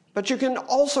 but you can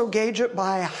also gauge it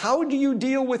by how do you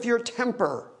deal with your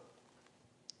temper.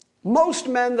 Most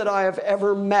men that I have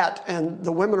ever met, and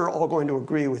the women are all going to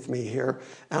agree with me here,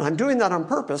 and I'm doing that on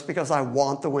purpose because I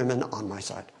want the women on my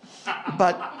side.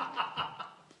 But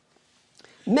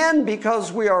men,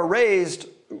 because we are raised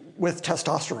with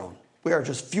testosterone, we are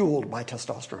just fueled by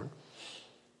testosterone.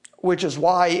 Which is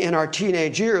why in our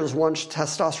teenage years, once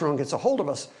testosterone gets a hold of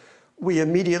us, we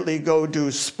immediately go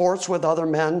do sports with other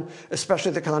men,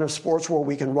 especially the kind of sports where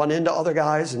we can run into other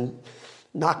guys and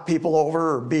knock people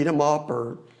over or beat them up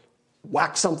or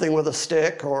whack something with a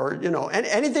stick or,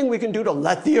 anything we can do to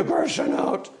let the aggression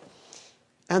out.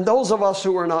 And those of us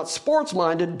who are not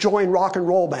sports-minded join rock and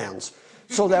roll bands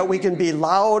so that we can be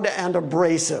loud and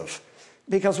abrasive,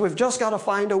 because we've just got to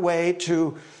find a way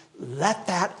to let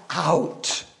that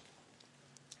out.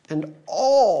 And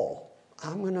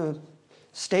I'm going to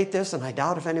state this, and I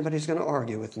doubt if anybody's going to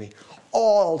argue with me,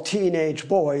 all teenage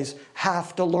boys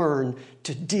have to learn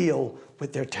to deal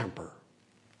with their temper,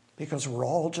 because we're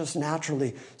all just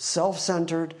naturally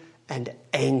self-centered and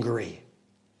angry.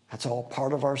 That's all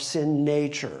part of our sin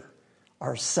nature,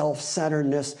 our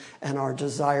self-centeredness and our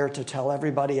desire to tell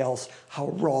everybody else how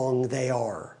wrong they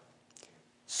are.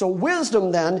 So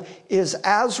wisdom then is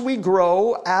as we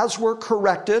grow, as we're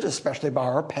corrected, especially by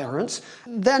our parents,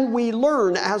 then we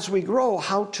learn as we grow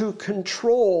how to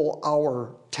control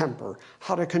our temper,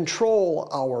 how to control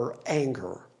our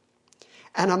anger.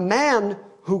 And a man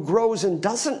who grows and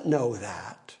doesn't know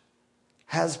that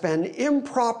has been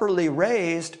improperly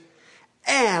raised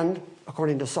and,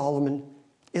 according to Solomon,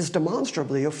 is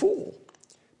demonstrably a fool,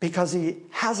 because he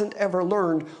hasn't ever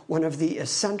learned one of the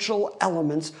essential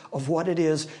elements of what it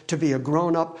is to be a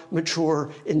grown-up,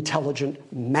 mature,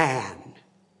 intelligent man.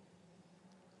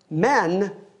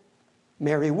 Men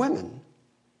marry women,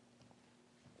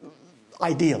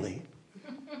 ideally.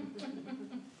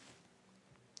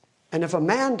 And if a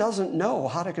man doesn't know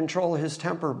how to control his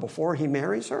temper before he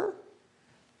marries her,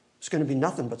 there's going to be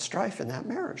nothing but strife in that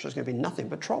marriage. There's going to be nothing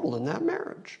but trouble in that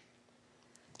marriage.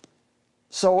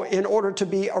 So in order to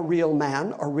be a real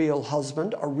man, a real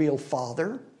husband, a real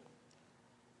father,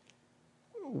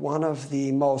 one of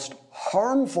the most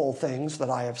harmful things that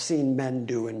I have seen men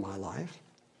do in my life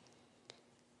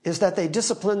is that they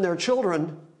discipline their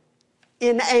children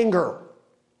in anger.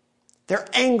 They're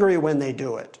angry when they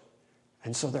do it.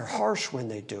 And so they're harsh when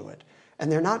they do it.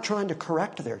 And they're not trying to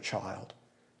correct their child.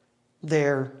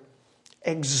 They're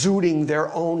exuding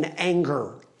their own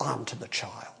anger onto the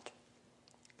child.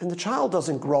 And the child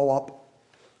doesn't grow up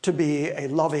to be a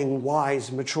loving,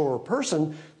 wise, mature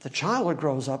person. The child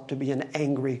grows up to be an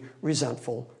angry,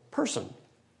 resentful person.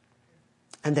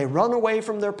 And they run away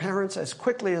from their parents as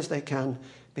quickly as they can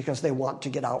because they want to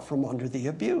get out from under the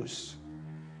abuse.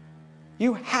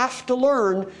 You have to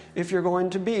learn, if you're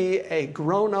going to be a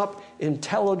grown-up,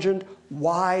 intelligent,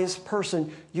 wise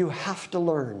person, you have to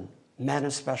learn, men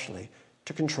especially,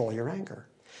 to control your anger.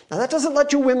 Now, that doesn't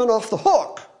let you women off the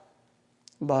hook,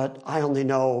 but I only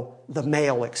know the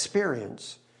male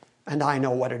experience, and I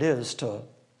know what it is to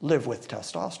live with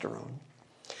testosterone.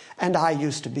 And I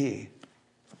used to be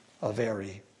a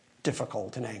very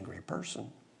difficult and angry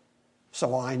person.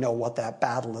 So I know what that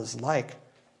battle is like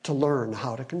to learn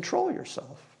how to control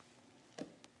yourself.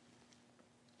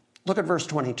 Look at verse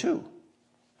 22.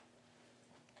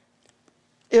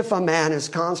 If a man is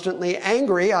constantly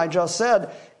angry, I just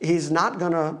said, he's not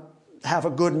going to have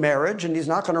a good marriage and he's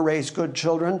not going to raise good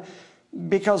children,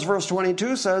 because verse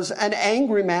 22 says, an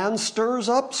angry man stirs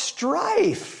up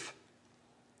strife.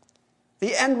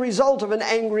 The end result of an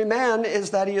angry man is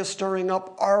that he is stirring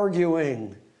up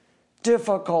arguing,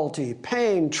 difficulty,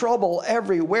 pain, trouble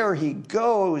everywhere he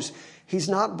goes. He's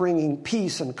not bringing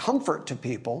peace and comfort to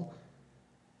people.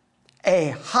 A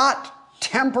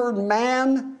hot-tempered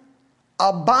man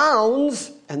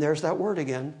abounds, and there's that word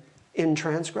again, in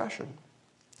transgression.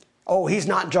 Oh, he's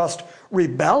not just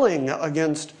rebelling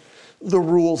against the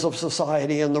rules of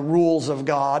society and the rules of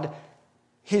God.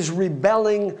 He's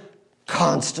rebelling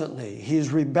constantly.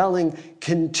 He's rebelling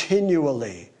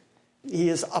continually. He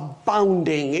is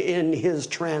abounding in his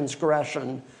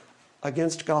transgression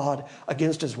against God,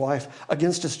 against his wife,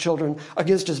 against his children,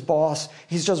 against his boss.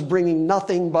 He's just bringing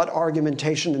nothing but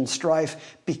argumentation and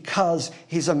strife because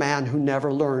he's a man who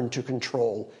never learned to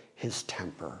control his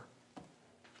temper.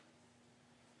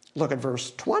 Look at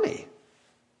verse 20.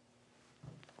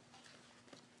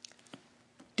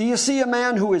 Do you see a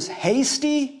man who is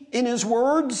hasty in his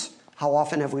words? How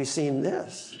often have we seen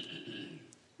this?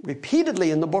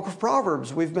 Repeatedly in the book of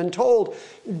Proverbs, we've been told,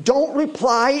 don't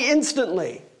reply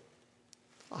instantly.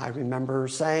 I remember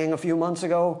saying a few months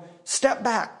ago, step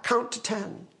back, count to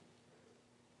 10.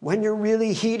 When you're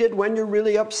really heated, when you're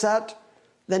really upset,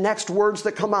 the next words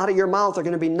that come out of your mouth are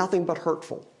going to be nothing but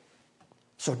hurtful.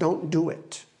 So don't do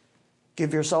it.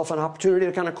 Give yourself an opportunity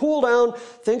to kind of cool down,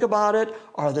 think about it.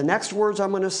 Are the next words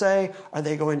I'm going to say, are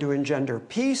they going to engender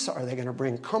peace? Are they going to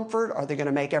bring comfort? Are they going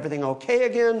to make everything okay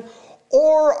again?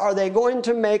 Or are they going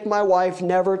to make my wife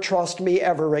never trust me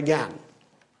ever again?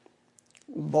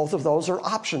 Both of those are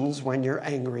options when you're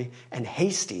angry and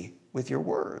hasty with your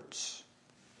words.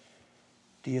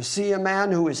 Do you see a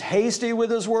man who is hasty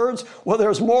with his words? Well,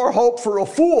 there's more hope for a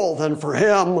fool than for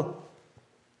him.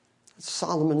 It's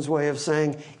Solomon's way of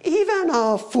saying, even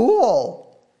a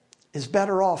fool is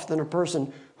better off than a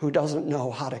person who doesn't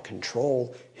know how to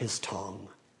control his tongue.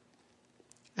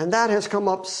 And that has come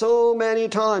up so many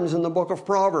times in the book of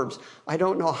Proverbs. I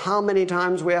don't know how many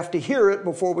times we have to hear it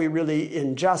before we really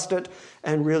ingest it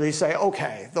and really say,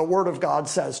 okay, the Word of God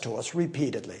says to us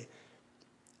repeatedly.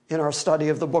 In our study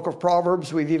of the book of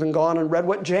Proverbs, we've even gone and read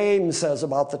what James says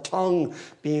about the tongue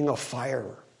being a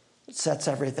fire. It sets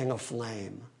everything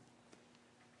aflame.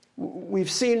 We've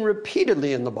seen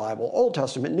repeatedly in the Bible, Old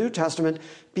Testament, New Testament,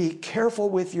 be careful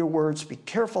with your words, be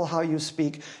careful how you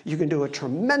speak. You can do a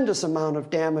tremendous amount of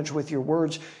damage with your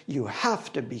words. You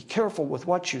have to be careful with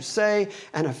what you say.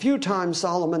 And a few times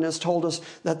Solomon has told us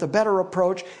that the better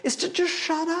approach is to just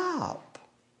shut up.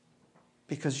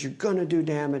 Because you're going to do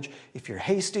damage if you're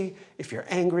hasty, if you're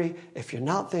angry, if you're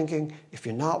not thinking, if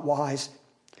you're not wise,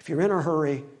 if you're in a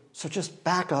hurry. So just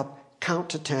back up, count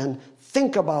to 10,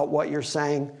 think about what you're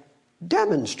saying,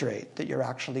 demonstrate that you're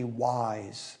actually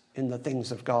wise in the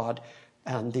things of God.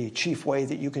 And the chief way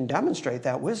that you can demonstrate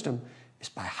that wisdom is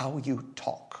by how you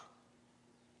talk.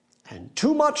 And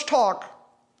too much talk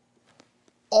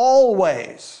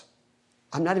always.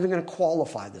 I'm not even going to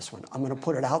qualify this one. I'm going to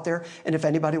put it out there. And if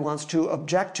anybody wants to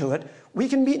object to it, we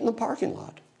can meet in the parking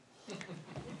lot.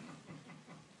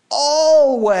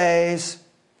 Always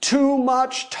too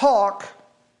much talk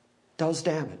does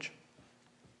damage.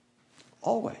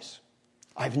 Always.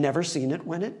 I've never seen it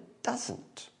when it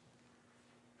doesn't.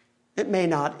 It may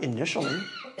not initially,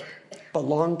 but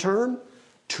long term,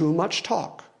 too much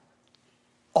talk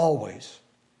always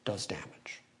does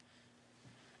damage.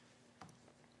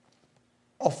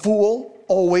 A fool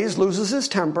always loses his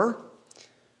temper,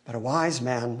 but a wise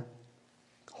man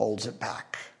holds it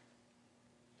back.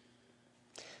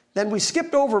 Then we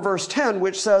skipped over verse 10,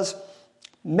 which says,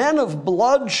 men of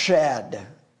bloodshed.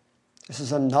 This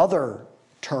is another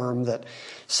term that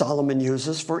Solomon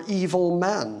uses for evil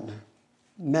men.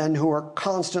 Men who are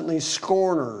constantly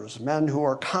scorners, men who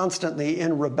are constantly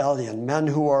in rebellion, men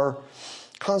who are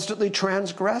constantly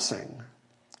transgressing.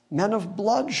 Men of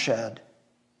bloodshed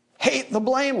hate the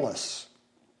blameless,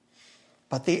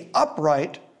 but the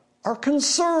upright are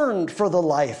concerned for the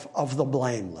life of the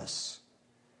blameless.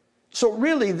 So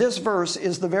really, this verse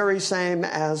is the very same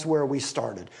as where we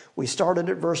started. We started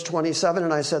at verse 27,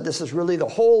 and I said this is really the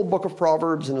whole book of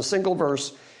Proverbs in a single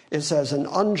verse. It says, an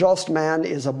unjust man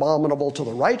is abominable to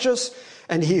the righteous,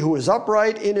 and he who is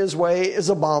upright in his way is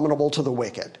abominable to the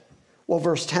wicked. Well,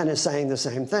 verse 10 is saying the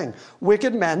same thing.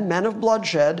 Wicked men, men of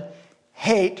bloodshed,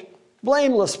 hate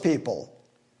blameless people,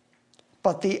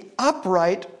 but the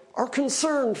upright are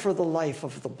concerned for the life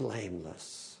of the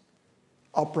blameless.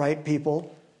 Upright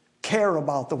people care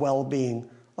about the well-being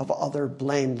of other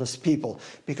blameless people,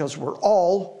 because we're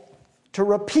all, to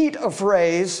repeat a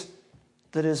phrase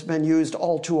that has been used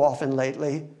all too often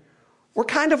lately, we're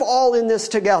kind of all in this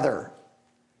together.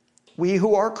 We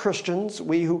who are Christians,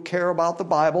 we who care about the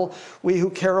Bible, we who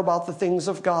care about the things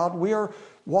of God, we are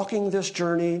walking this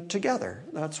journey together.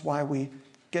 That's why we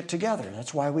get together.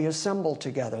 That's why we assemble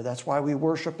together. That's why we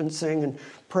worship and sing and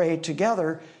pray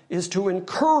together, is to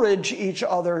encourage each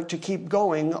other to keep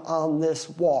going on this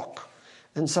walk.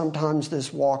 And sometimes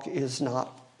this walk is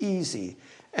not easy.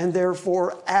 And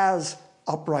therefore, as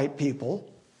upright people,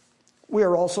 we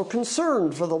are also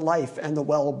concerned for the life and the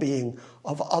well-being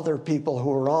of other people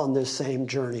who are on this same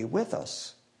journey with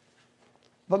us.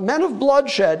 But men of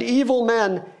bloodshed, evil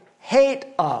men, hate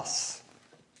us.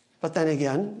 But then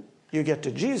again, you get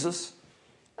to Jesus,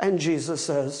 and Jesus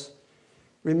says,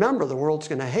 remember, the world's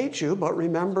going to hate you, but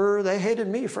remember, they hated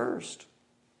me first.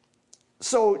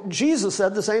 So Jesus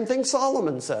said the same thing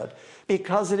Solomon said,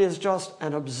 because it is just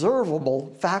an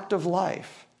observable fact of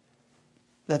life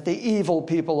that the evil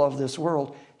people of this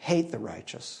world hate the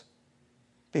righteous.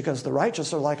 Because the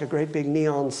righteous are like a great big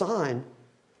neon sign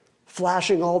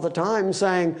flashing all the time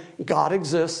saying, God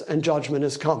exists and judgment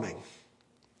is coming.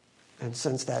 And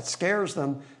since that scares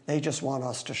them, they just want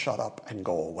us to shut up and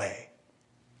go away.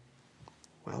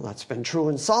 Well, that's been true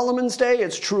in Solomon's day.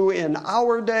 It's true in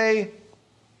our day.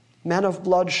 Men of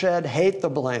bloodshed hate the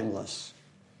blameless,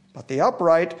 but the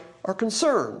upright are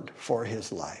concerned for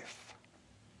his life.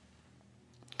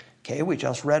 Okay, we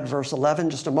just read verse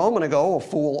 11 just a moment ago. A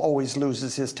fool always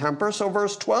loses his temper. So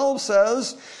verse 12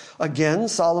 says, again,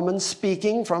 Solomon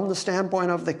speaking from the standpoint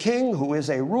of the king, who is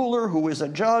a ruler, who is a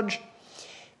judge.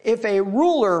 If a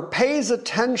ruler pays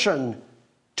attention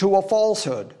to a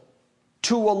falsehood,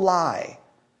 to a lie,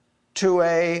 to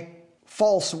a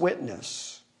false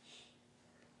witness,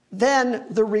 then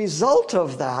the result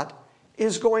of that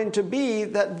is going to be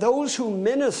that those who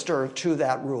minister to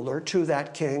that ruler, to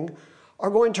that king, are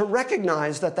going to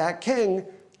recognize that that king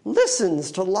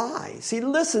listens to lies. He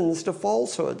listens to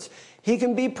falsehoods. He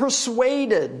can be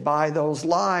persuaded by those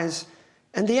lies.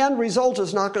 And the end result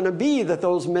is not going to be that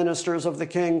those ministers of the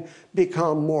king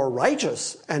become more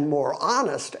righteous and more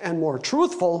honest and more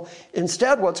truthful.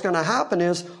 Instead, what's going to happen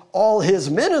is all his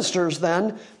ministers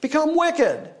then become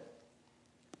wicked.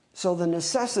 So the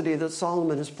necessity that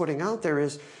Solomon is putting out there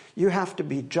is you have to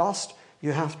be just,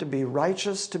 you have to be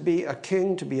righteous to be a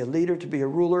king, to be a leader, to be a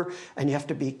ruler, and you have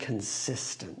to be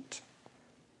consistent.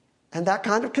 And that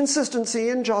kind of consistency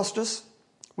in justice,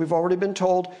 we've already been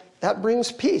told, that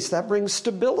brings peace, that brings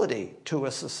stability to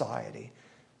a society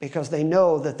because they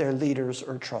know that their leaders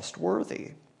are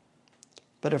trustworthy.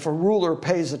 But if a ruler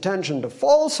pays attention to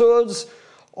falsehoods,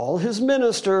 all his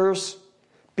ministers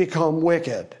become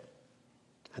wicked.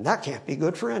 And that can't be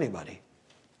good for anybody.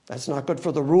 That's not good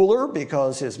for the ruler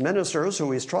because his ministers,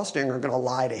 who he's trusting, are going to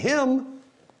lie to him,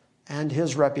 and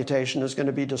his reputation is going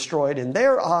to be destroyed in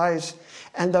their eyes,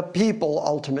 and the people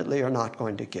ultimately are not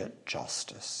going to get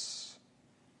justice.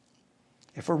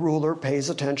 If a ruler pays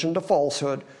attention to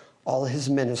falsehood, all his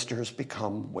ministers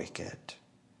become wicked.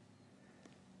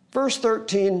 Verse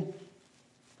 13,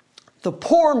 the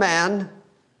poor man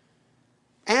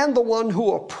and the one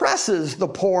who oppresses the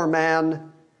poor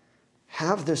man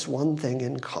have this one thing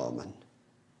in common.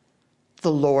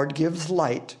 The Lord gives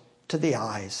light to the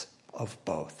eyes of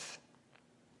both.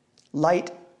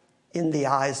 Light in the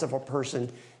eyes of a person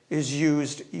is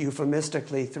used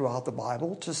euphemistically throughout the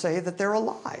Bible to say that they're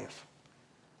alive.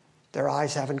 Their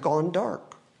eyes haven't gone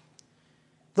dark.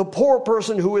 The poor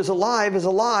person who is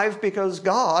alive because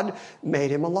God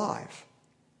made him alive.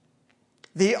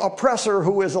 The oppressor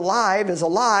who is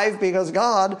alive because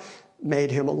God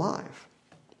made him alive.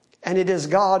 And it is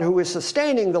God who is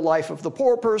sustaining the life of the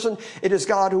poor person. It is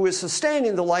God who is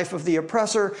sustaining the life of the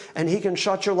oppressor, and he can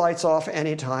shut your lights off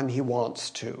anytime he wants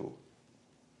to.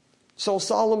 So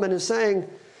Solomon is saying,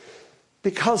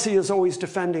 because he is always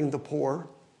defending the poor,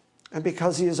 and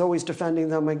because he is always defending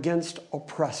them against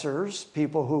oppressors,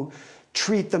 people who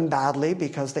treat them badly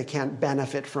because they can't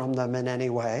benefit from them in any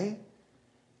way,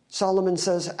 Solomon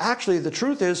says, actually, the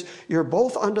truth is, you're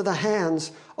both under the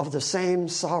hands of the same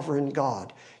sovereign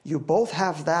God. You both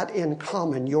have that in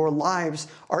common. Your lives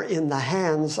are in the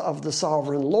hands of the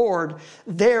sovereign Lord.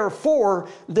 Therefore,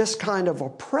 this kind of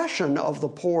oppression of the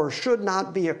poor should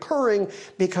not be occurring,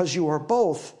 because you are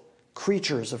both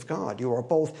creatures of God. You are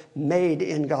both made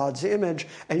in God's image,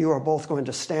 and you are both going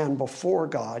to stand before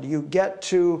God. You get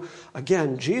to,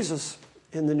 again, Jesus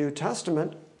in the New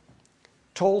Testament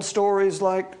told stories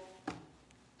like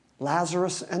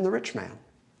Lazarus and the rich man.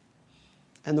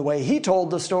 And the way he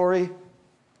told the story,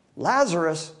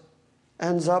 Lazarus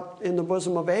ends up in the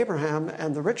bosom of Abraham,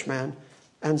 and the rich man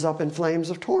ends up in flames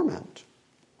of torment.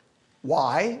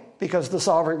 Why? Because the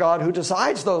sovereign God who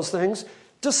decides those things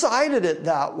decided it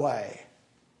that way.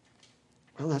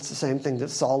 Well, that's the same thing that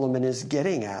Solomon is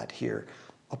getting at here.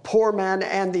 A poor man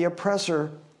and the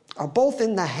oppressor are both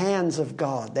in the hands of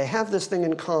God. They have this thing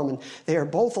in common. They are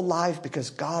both alive because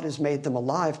God has made them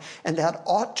alive, and that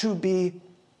ought to be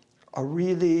a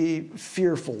really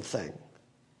fearful thing.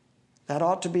 That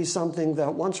ought to be something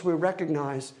that once we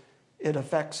recognize, it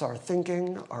affects our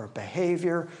thinking, our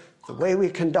behavior, the way we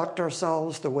conduct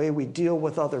ourselves, the way we deal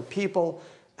with other people,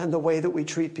 and the way that we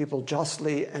treat people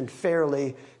justly and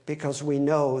fairly, because we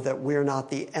know that we're not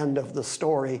the end of the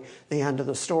story. The end of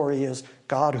the story is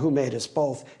God, who made us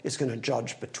both, is going to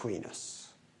judge between us.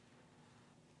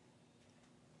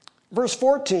 Verse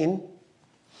 14,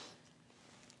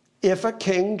 if a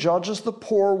king judges the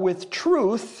poor with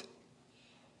truth,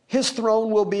 his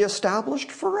throne will be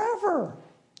established forever.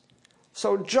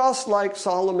 So just like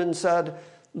Solomon said,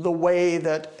 the way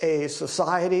that a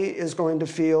society is going to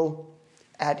feel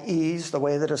at ease, the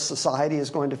way that a society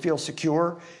is going to feel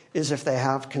secure, is if they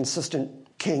have consistent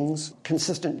kings,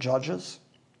 consistent judges.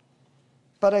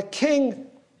 But a king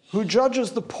who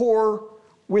judges the poor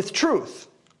with truth,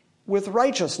 with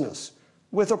righteousness,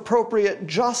 with appropriate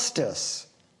justice,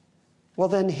 well,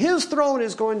 then his throne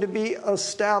is going to be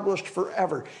established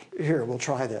forever. Here, we'll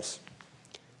try this.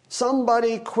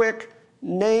 Somebody quick,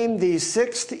 name the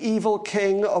sixth evil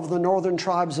king of the northern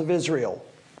tribes of Israel.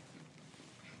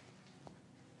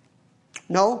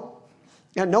 No?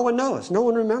 Yeah, no one knows. No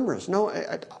one remembers. No,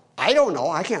 I don't know.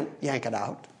 I can't yank it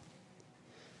out.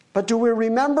 But do we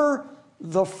remember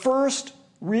the first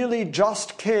really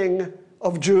just king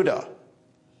of Judah?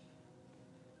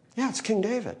 Yeah, it's King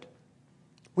David.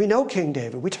 We know King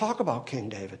David. We talk about King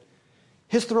David.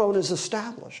 His throne is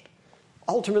established.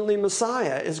 Ultimately,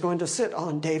 Messiah is going to sit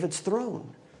on David's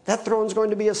throne. That throne is going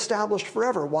to be established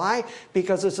forever. Why?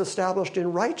 Because it's established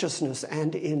in righteousness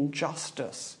and in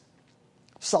justice.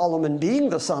 Solomon, being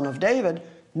the son of David,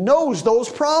 knows those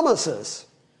promises.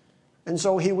 And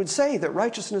so he would say that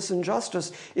righteousness and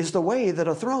justice is the way that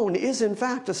a throne is in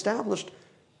fact established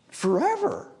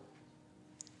forever.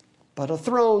 But a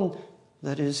throne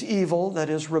that is evil, that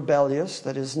is rebellious,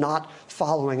 that is not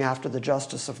following after the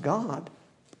justice of God,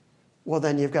 well,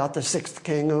 then you've got the sixth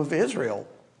king of Israel,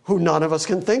 who none of us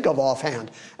can think of offhand.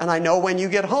 And I know when you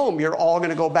get home, you're all going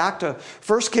to go back to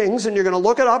 1 Kings, and you're going to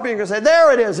look it up, and you're going to say,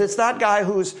 there it is. It's that guy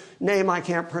whose name I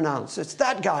can't pronounce. It's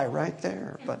that guy right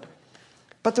there.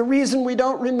 But the reason we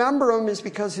don't remember him is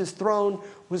because his throne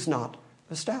was not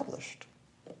established.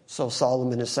 So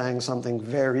Solomon is saying something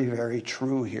very, very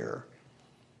true here.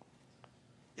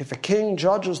 If a king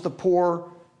judges the poor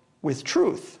with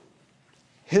truth,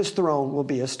 his throne will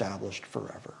be established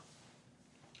forever.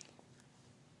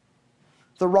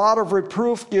 The rod of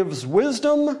reproof gives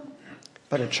wisdom,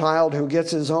 but a child who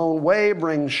gets his own way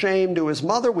brings shame to his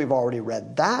mother. We've already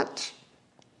read that.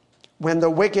 When the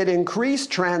wicked increase,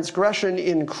 transgression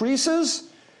increases,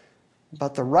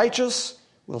 but the righteous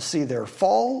will see their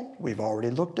fall. We've already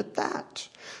looked at that.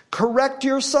 Correct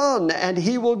your son, and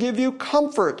he will give you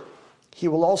comfort. He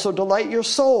will also delight your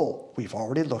soul. We've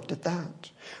already looked at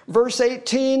that. Verse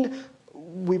 18,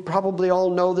 we probably all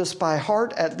know this by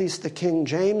heart, at least the King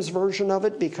James version of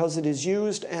it, because it is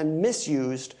used and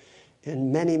misused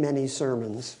in many, many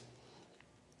sermons.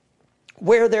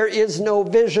 Where there is no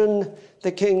vision,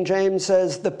 the King James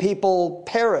says, the people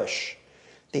perish.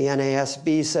 The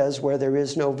NASB says, where there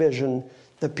is no vision,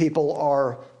 the people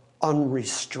are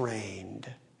unrestrained.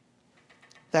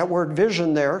 That word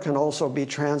vision there can also be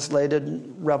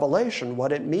translated revelation.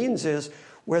 What it means is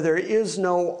where there is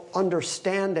no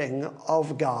understanding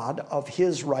of God, of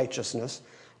his righteousness,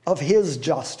 of his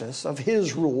justice, of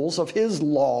his rules, of his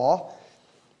law,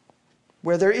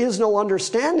 where there is no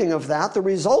understanding of that, the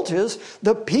result is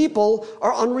the people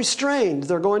are unrestrained.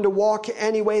 They're going to walk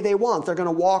any way they want. They're going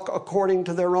to walk according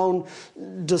to their own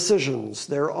decisions,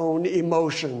 their own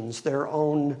emotions, their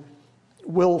own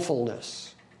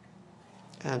willfulness.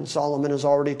 And Solomon has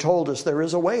already told us there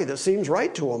is a way that seems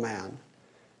right to a man,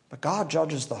 but God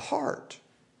judges the heart.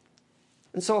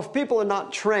 And so if people are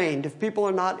not trained, if people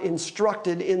are not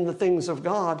instructed in the things of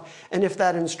God, and if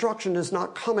that instruction is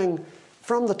not coming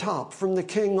from the top, from the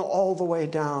king all the way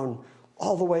down,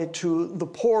 all the way to the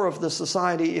poor of the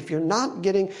society, if you're not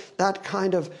getting that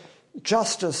kind of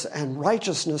justice and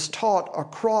righteousness taught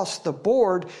across the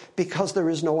board because there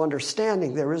is no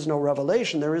understanding, there is no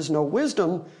revelation, there is no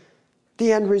wisdom,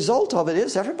 the end result of it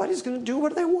is everybody's going to do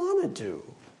what they want to do.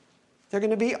 They're going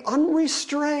to be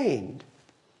unrestrained.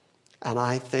 And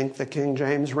I think the King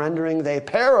James rendering, they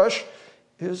perish,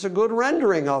 is a good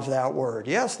rendering of that word.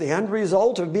 Yes, the end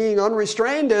result of being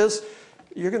unrestrained is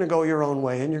you're going to go your own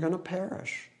way and you're going to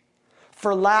perish.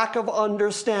 For lack of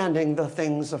understanding the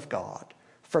things of God.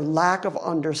 For lack of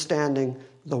understanding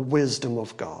the wisdom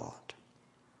of God.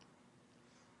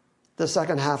 The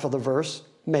second half of the verse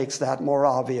makes that more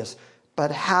obvious.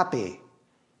 But happy,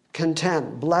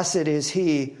 content, blessed is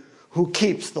he who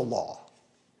keeps the law.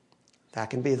 That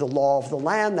can be the law of the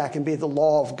land. That can be the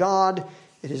law of God.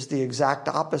 It is the exact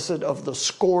opposite of the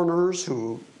scorners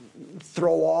who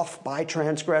throw off by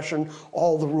transgression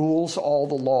all the rules, all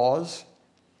the laws.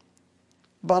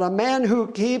 But a man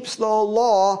who keeps the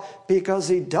law because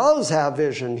he does have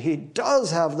vision, he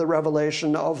does have the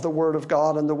revelation of the Word of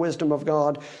God and the wisdom of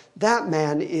God, that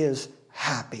man is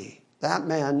happy. That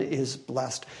man is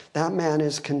blessed. That man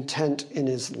is content in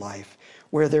his life.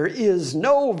 Where there is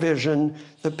no vision,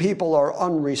 the people are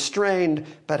unrestrained,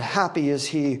 but happy is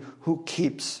he who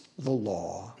keeps the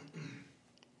law.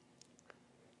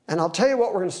 And I'll tell you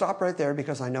what, we're going to stop right there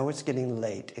because I know it's getting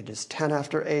late. It is 10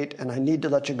 after 8, and I need to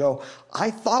let you go. I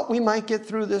thought we might get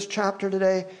through this chapter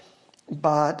today,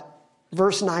 but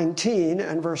verse 19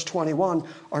 and verse 21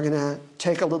 are going to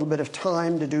take a little bit of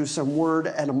time to do some word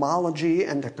etymology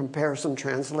and to compare some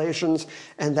translations,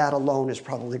 and that alone is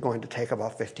probably going to take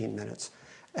about 15 minutes.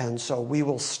 And so we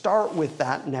will start with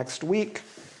that next week,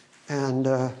 and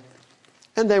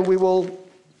then we will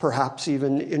perhaps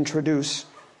even introduce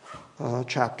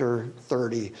chapter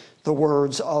 30, the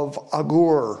words of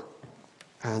Agur.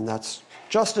 And that's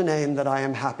just a name that I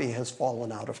am happy has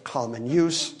fallen out of common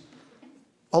use,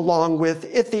 along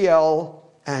with Ithiel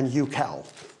and Ucal.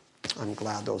 I'm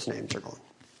glad those names are gone.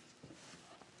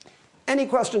 Any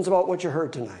questions about what you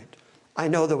heard tonight? I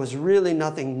know there was really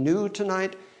nothing new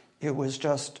tonight. It was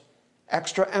just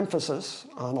extra emphasis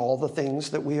on all the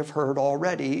things that we have heard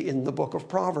already in the book of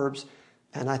Proverbs.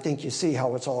 And I think you see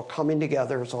how it's all coming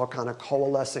together. It's all kind of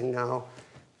coalescing now.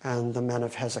 And the men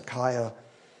of Hezekiah,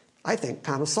 I think,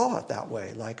 kind of saw it that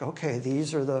way. Like, okay,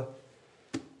 these are the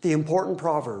important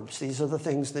proverbs. These are the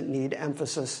things that need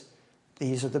emphasis.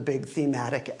 These are the big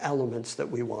thematic elements that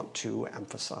we want to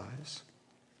emphasize.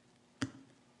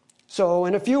 So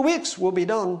in a few weeks, we'll be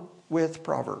done with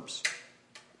Proverbs.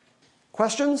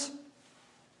 Questions?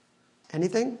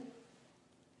 Anything?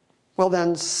 Well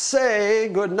then, say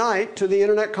good night to the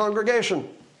internet congregation.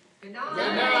 Good night.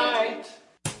 Good night.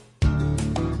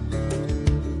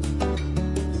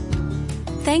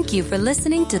 Thank you for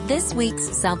listening to this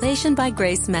week's Salvation by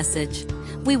Grace message.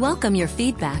 We welcome your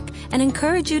feedback and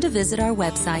encourage you to visit our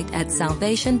website at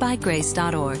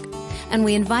salvationbygrace.org. And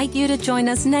we invite you to join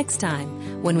us next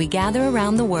time when we gather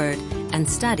around the Word and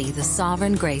study the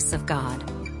sovereign grace of God.